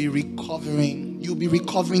God will be recovering. You'll be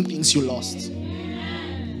recovering things you lost.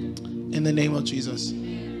 In the name of Jesus.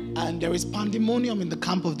 And there is pandemonium in the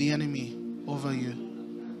camp of the enemy over you.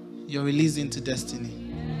 You're released into destiny.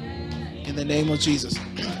 In the name of Jesus.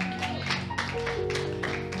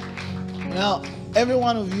 Now, every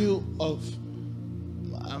one of you of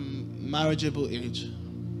marriageable age,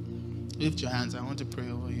 lift your hands. I want to pray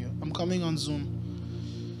over you. I'm coming on Zoom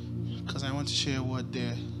because I want to share a word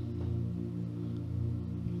there.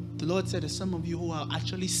 The Lord said there's some of you who are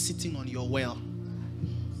actually sitting on your well,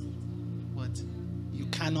 but you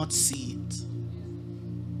cannot see it.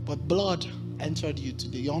 But blood entered you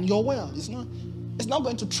today. You're on your well. It's not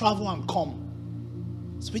going to travel and come.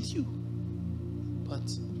 It's with you.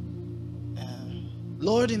 But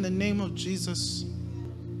Lord, in the name of Jesus,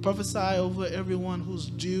 prophesy over everyone who's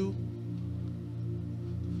due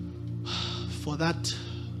for that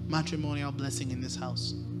matrimonial blessing in this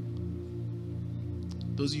house.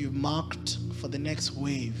 Those of you marked for the next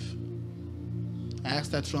wave, I ask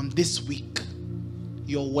that from this week,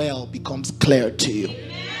 your well becomes clear to you.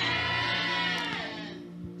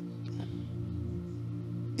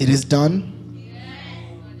 It is done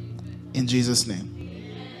in Jesus' name.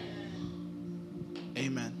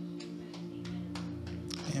 Amen.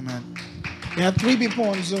 Amen. We have 3 people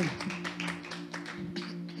on Zoom.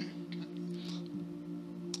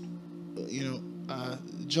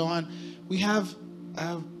 John, we have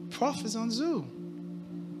prophets on Zoom.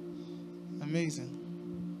 Amazing.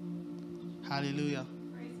 Hallelujah.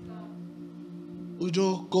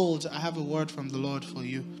 Udo Gold, I have a word from the Lord for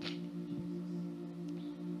you.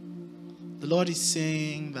 The Lord is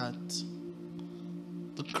saying that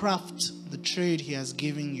the craft, the trade He has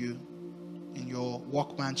given you in your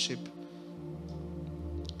workmanship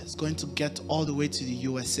is going to get all the way to the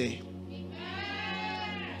USA.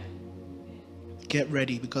 Get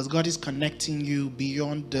ready, because God is connecting you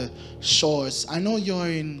beyond the shores. I know you're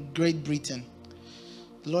in Great Britain,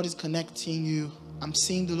 The Lord is connecting you. I'm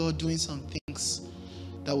seeing the Lord doing some things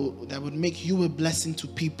that would make you a blessing to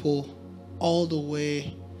people all the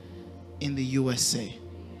way in the USA.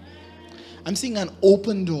 I'm seeing an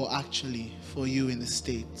open door actually for you in the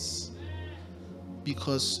States,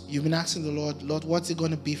 because you've been asking the Lord, what's it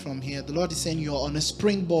going to be from here? The Lord is saying you're on a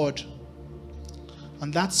springboard,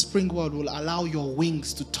 and that springboard will allow your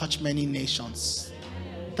wings to touch many nations.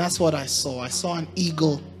 That's what I saw. I saw an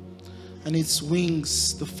eagle, and its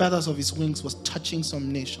wings, the feathers of its wings was touching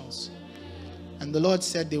some nations. And the Lord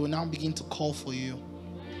said they will now begin to call for you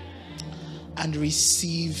and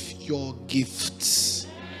receive your gifts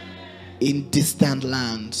in distant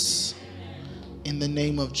lands in the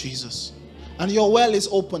name of Jesus. And your well is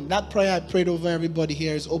open. That prayer I prayed over everybody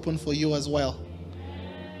here is open for you as well,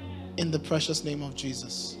 in the precious name of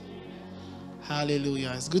Jesus.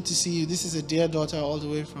 Hallelujah. It's good to see you. This is a dear daughter all the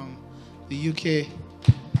way from the UK.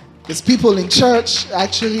 There's people in church,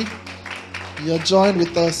 actually. You're joined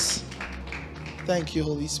with us. Thank you,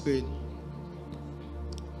 Holy Spirit.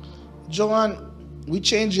 Joanne, we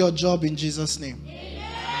change your job in Jesus' name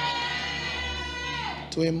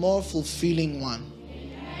to a more fulfilling one.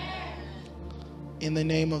 In the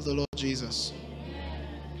name of the Lord Jesus.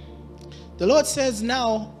 The Lord says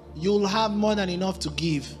now you'll have more than enough to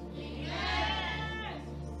give.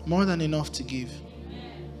 More than enough to give.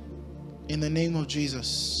 In the name of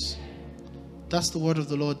Jesus. That's the word of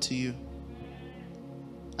the Lord to you.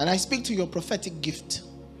 And I speak to your prophetic gift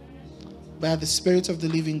by the Spirit of the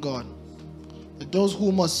living God. That those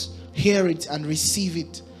who must hear it and receive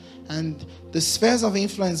it, and the spheres of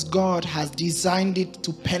influence God has designed it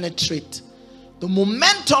to penetrate. The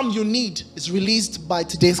momentum you need is released by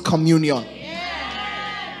today's communion.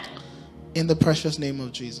 In the precious name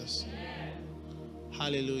of Jesus.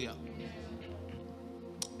 Hallelujah.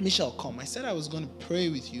 Michelle, come. I said I was going to pray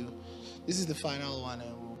with you. This is the final one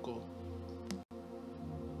and we'll go.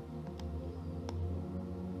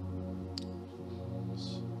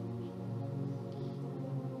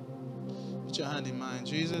 Put your hand in mine,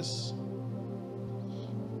 Jesus.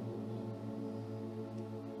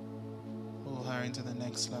 Move her into the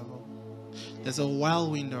next level. There's a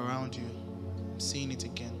whirlwind around you. I'm seeing it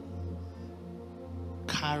again.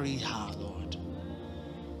 Carry her, Lord.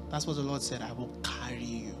 That's what the Lord said. I will carry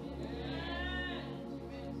you.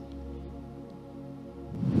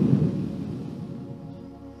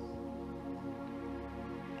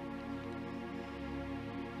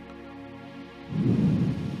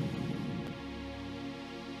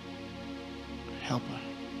 Help her.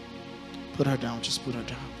 Put her down. Just put her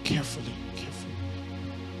down. Carefully. Carefully.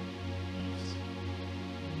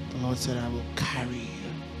 The Lord said, I will carry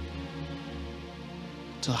you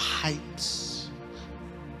to heights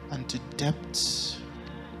and to depths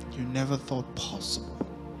you never thought possible.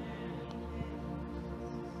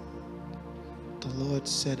 The Lord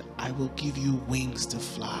said, I will give you wings to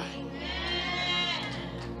fly.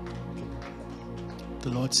 The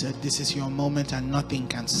Lord said, this is your moment and nothing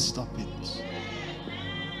can stop it.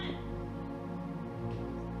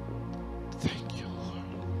 Thank you, Lord.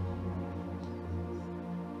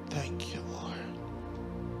 Thank you, Lord.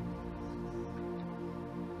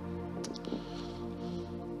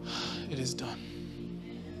 It is done.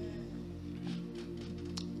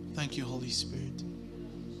 Thank you, Holy Spirit.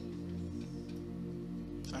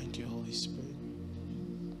 Thank you, Holy Spirit.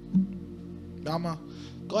 Mama,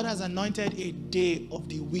 God has anointed a day of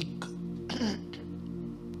the week,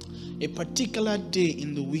 a particular day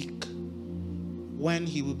in the week when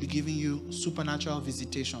He will be giving you supernatural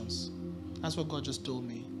visitations. That's what God just told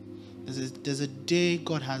me. There's a day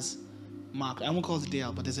God has marked. I won't call the day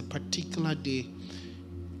out, but there's a particular day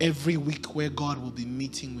every week where God will be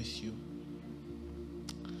meeting with you.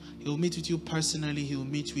 He will meet with you personally. He will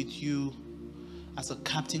meet with you as a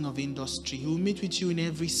captain of industry. He will meet with you in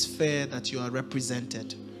every sphere that you are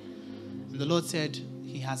represented. And the Lord said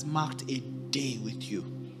He has marked a day with you.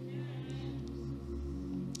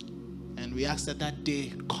 And we ask that that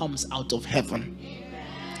day comes out of heaven.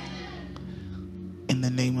 In the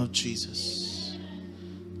name of Jesus.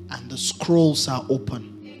 And the scrolls are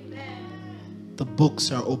open. The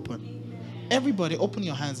books are open. Everybody open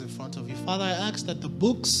your hands in front of you. Father, I ask that the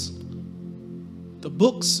books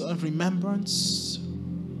of remembrance,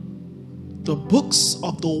 the books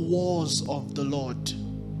of the wars of the Lord,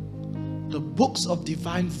 the books of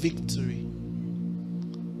divine victory,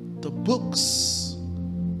 the books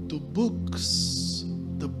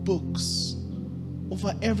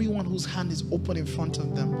over everyone whose hand is open in front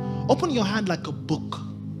of them. Open your hand like a book,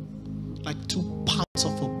 like 2 parts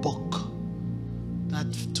of a book.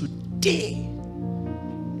 That today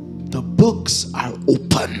the books are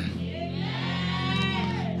open.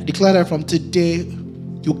 Declare that from today,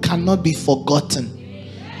 you cannot be forgotten.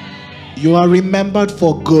 You are remembered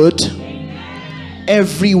for good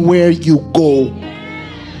everywhere you go,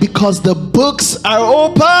 because the books are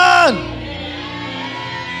open.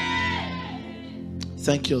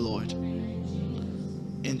 Thank you, Lord.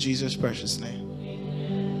 In Jesus' precious name.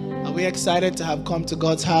 Are we excited to have come to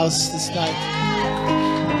God's house this night?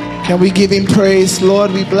 Can we give him praise?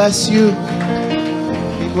 Lord, we bless you.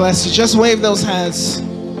 We bless you. Just wave those hands.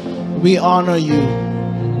 We honor you.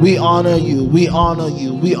 We honor you. We honor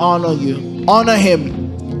you. We honor you. Honor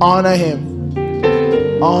him. Honor him.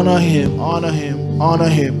 Honor him. Honor him. Honor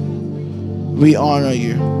him. We honor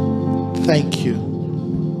you. Thank you.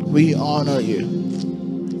 We honor you.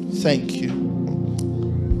 Thank you.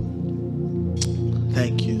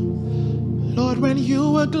 Thank you. Lord, when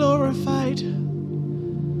you were glorified,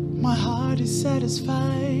 my heart is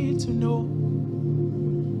satisfied to know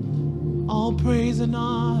all praise and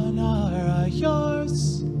honor are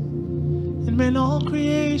yours. And when all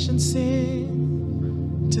creation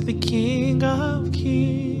sing to the King of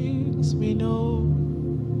Kings, we know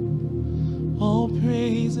all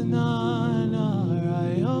praise and honor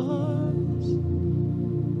are yours.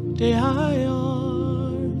 They are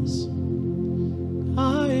yours.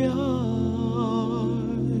 Are yours.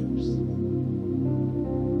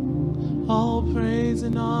 All praise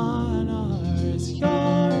and honor is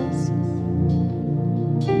yours.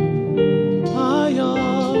 Are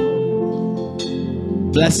yours.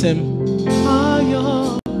 Bless him. Are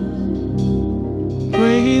yours.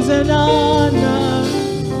 Praise and honor.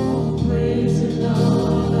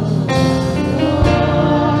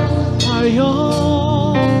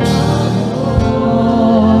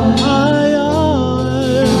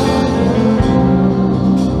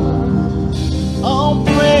 All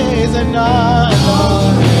praise and honor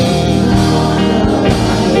are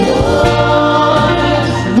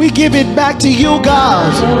yours. We give it back to you,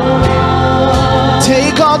 God.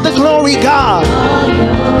 Take all the glory, God.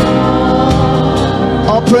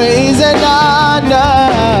 All praise and honor.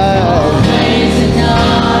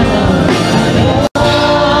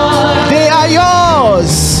 They are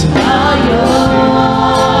yours.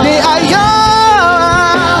 They are yours.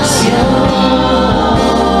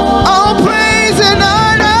 All praise and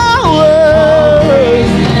honor.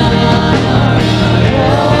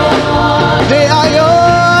 They are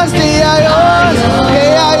yours. They are yours.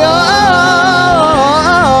 They are yours.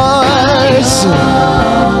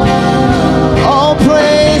 All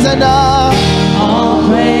praise and honor. All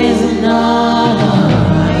praise and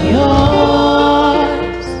honor are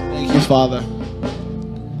yours. Thank you, Father.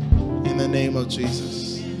 In the name of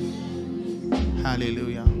Jesus.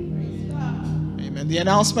 Hallelujah. Amen. The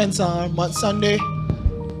announcements are Sunday,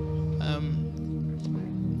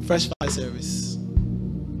 Fresh Fire service.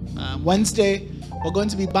 Wednesday, we're going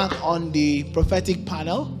to be back on the prophetic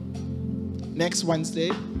panel next Wednesday,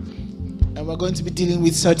 and we're going to be dealing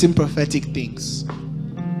with certain prophetic things.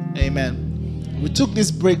 Amen. We took this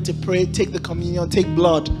break to pray, take the communion, take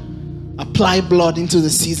blood, apply blood into the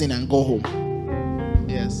season, and go home.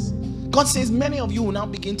 Yes. God says many of you will now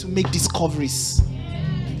begin to make discoveries.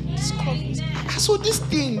 Discoveries. So this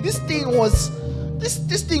thing works.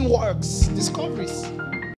 Discoveries.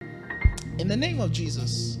 In the name of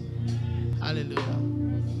Jesus. Hallelujah.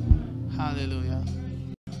 Hallelujah.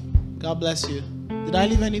 God bless you. Did I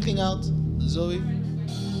leave anything out, Zoe?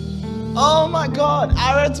 Oh my God.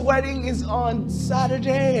 Aaron's wedding is on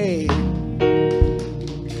Saturday.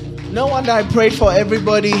 No wonder I prayed for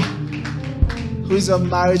everybody who is of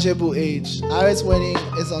marriageable age. Aaron's wedding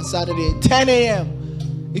is on Saturday, 10 a.m.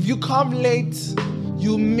 If you come late,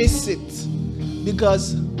 you miss it.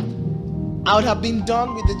 Because I would have been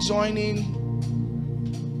done with the joining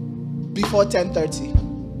before 10:30.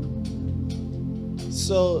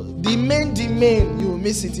 So the main, you will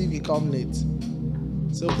miss it if you come late.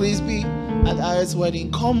 So please be at Aaron's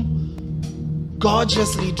wedding. Come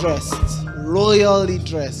gorgeously dressed, royally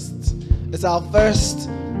dressed. It's our first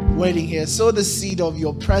wedding here. Sow the seed of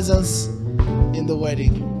your presence in the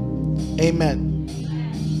wedding. Amen.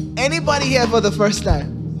 Anybody here for the first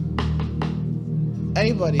time?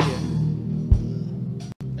 Anybody here?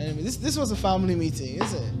 Anyway, this was a family meeting,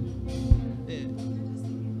 isn't it? Yeah.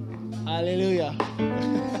 Hallelujah.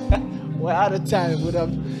 We're out of time.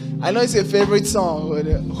 I know it's your favorite song. But,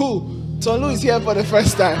 who? Tolu is here for the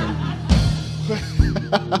first time.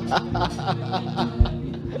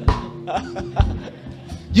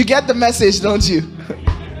 You get the message, don't you?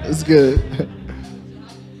 It's good.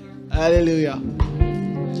 Hallelujah.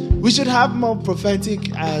 We should have more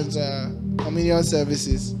prophetic and communion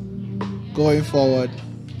services going forward.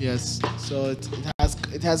 Yes. So it has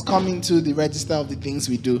has come into the register of the things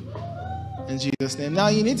we do. In Jesus' name. Now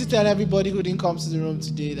you need to tell everybody who didn't come to the room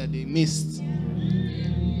today that they missed.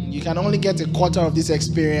 You can only get a quarter of this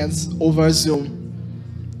experience over Zoom.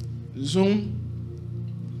 Zoom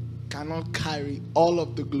cannot carry all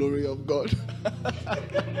of the glory of God.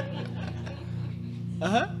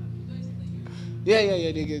 Uh-huh.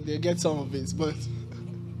 Yeah, they get some of it, but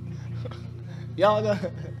y'all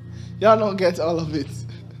don't get all of it.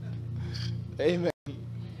 Amen.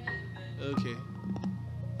 Okay.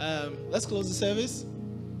 Let's close the service.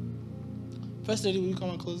 First lady, will you come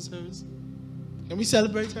and close the service? Can we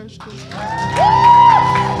celebrate her?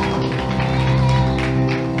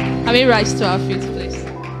 Can we rise to our feet, please?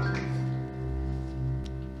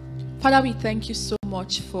 Father, we thank you so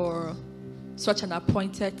much for such an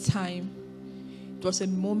appointed time. It was a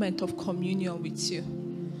moment of communion with you.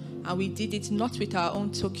 And we did it not with our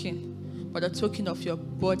own token, but a token of your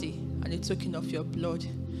body and a token of your blood.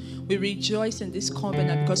 We rejoice in this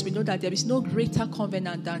covenant because we know that there is no greater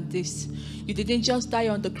covenant than this. You didn't just die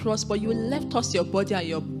on the cross, but you left us your body and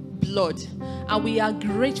your blood. And we are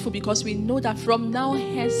grateful because we know that from now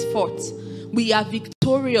henceforth, we are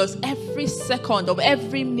victorious every second of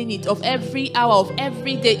every minute of every hour of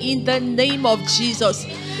every day in the name of Jesus.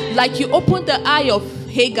 Like you opened the eye of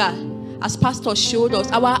Hagar, as Pastor showed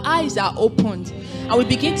us, our eyes are opened and we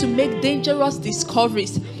begin to make dangerous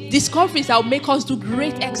discoveries. Discoveries that will make us do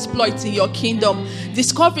great exploits in your kingdom.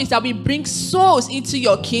 Discoveries that will bring souls into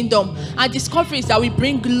your kingdom. And discoveries that will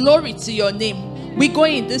bring glory to your name. We go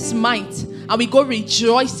in this might and we go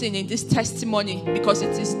rejoicing in this testimony because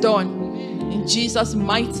it is done. In Jesus'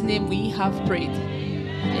 mighty name we have prayed.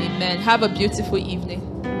 Amen. Have a beautiful evening.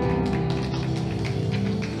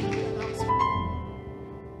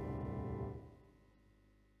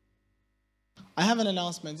 I have an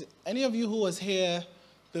announcement. Any of you who was here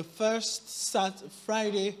the first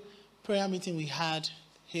Friday prayer meeting we had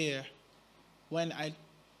here, when I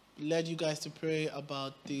led you guys to pray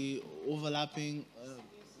about the overlapping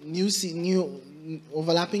new seasons.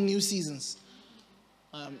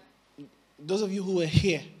 Those of you who were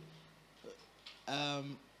here,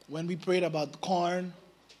 when we prayed about corn,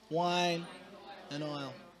 wine, and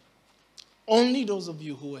oil, only those of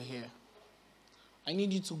you who were here, I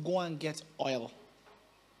need you to go and get oil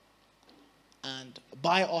and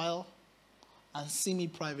buy oil and see me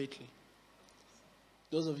privately.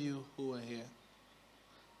 Those of you who were here,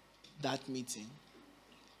 that meeting,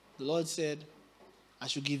 the Lord said, I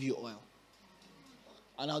should give you oil.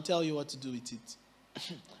 And I'll tell you what to do with it.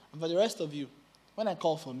 And for the rest of you, when I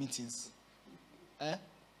call for meetings,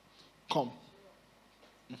 come.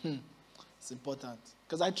 It's important.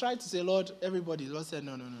 Because I tried to say, Lord, everybody. The Lord said,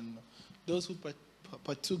 no. Those who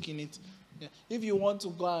partook in it. Yeah. If you want to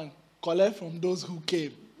go and collect from those who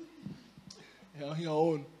came, on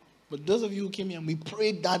your own. But those of you who came here and we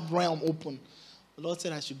prayed that realm open, the Lord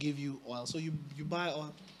said I should give you oil. So you buy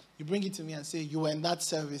oil, you bring it to me and say you were in that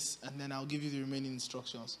service, and then I'll give you the remaining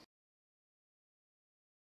instructions.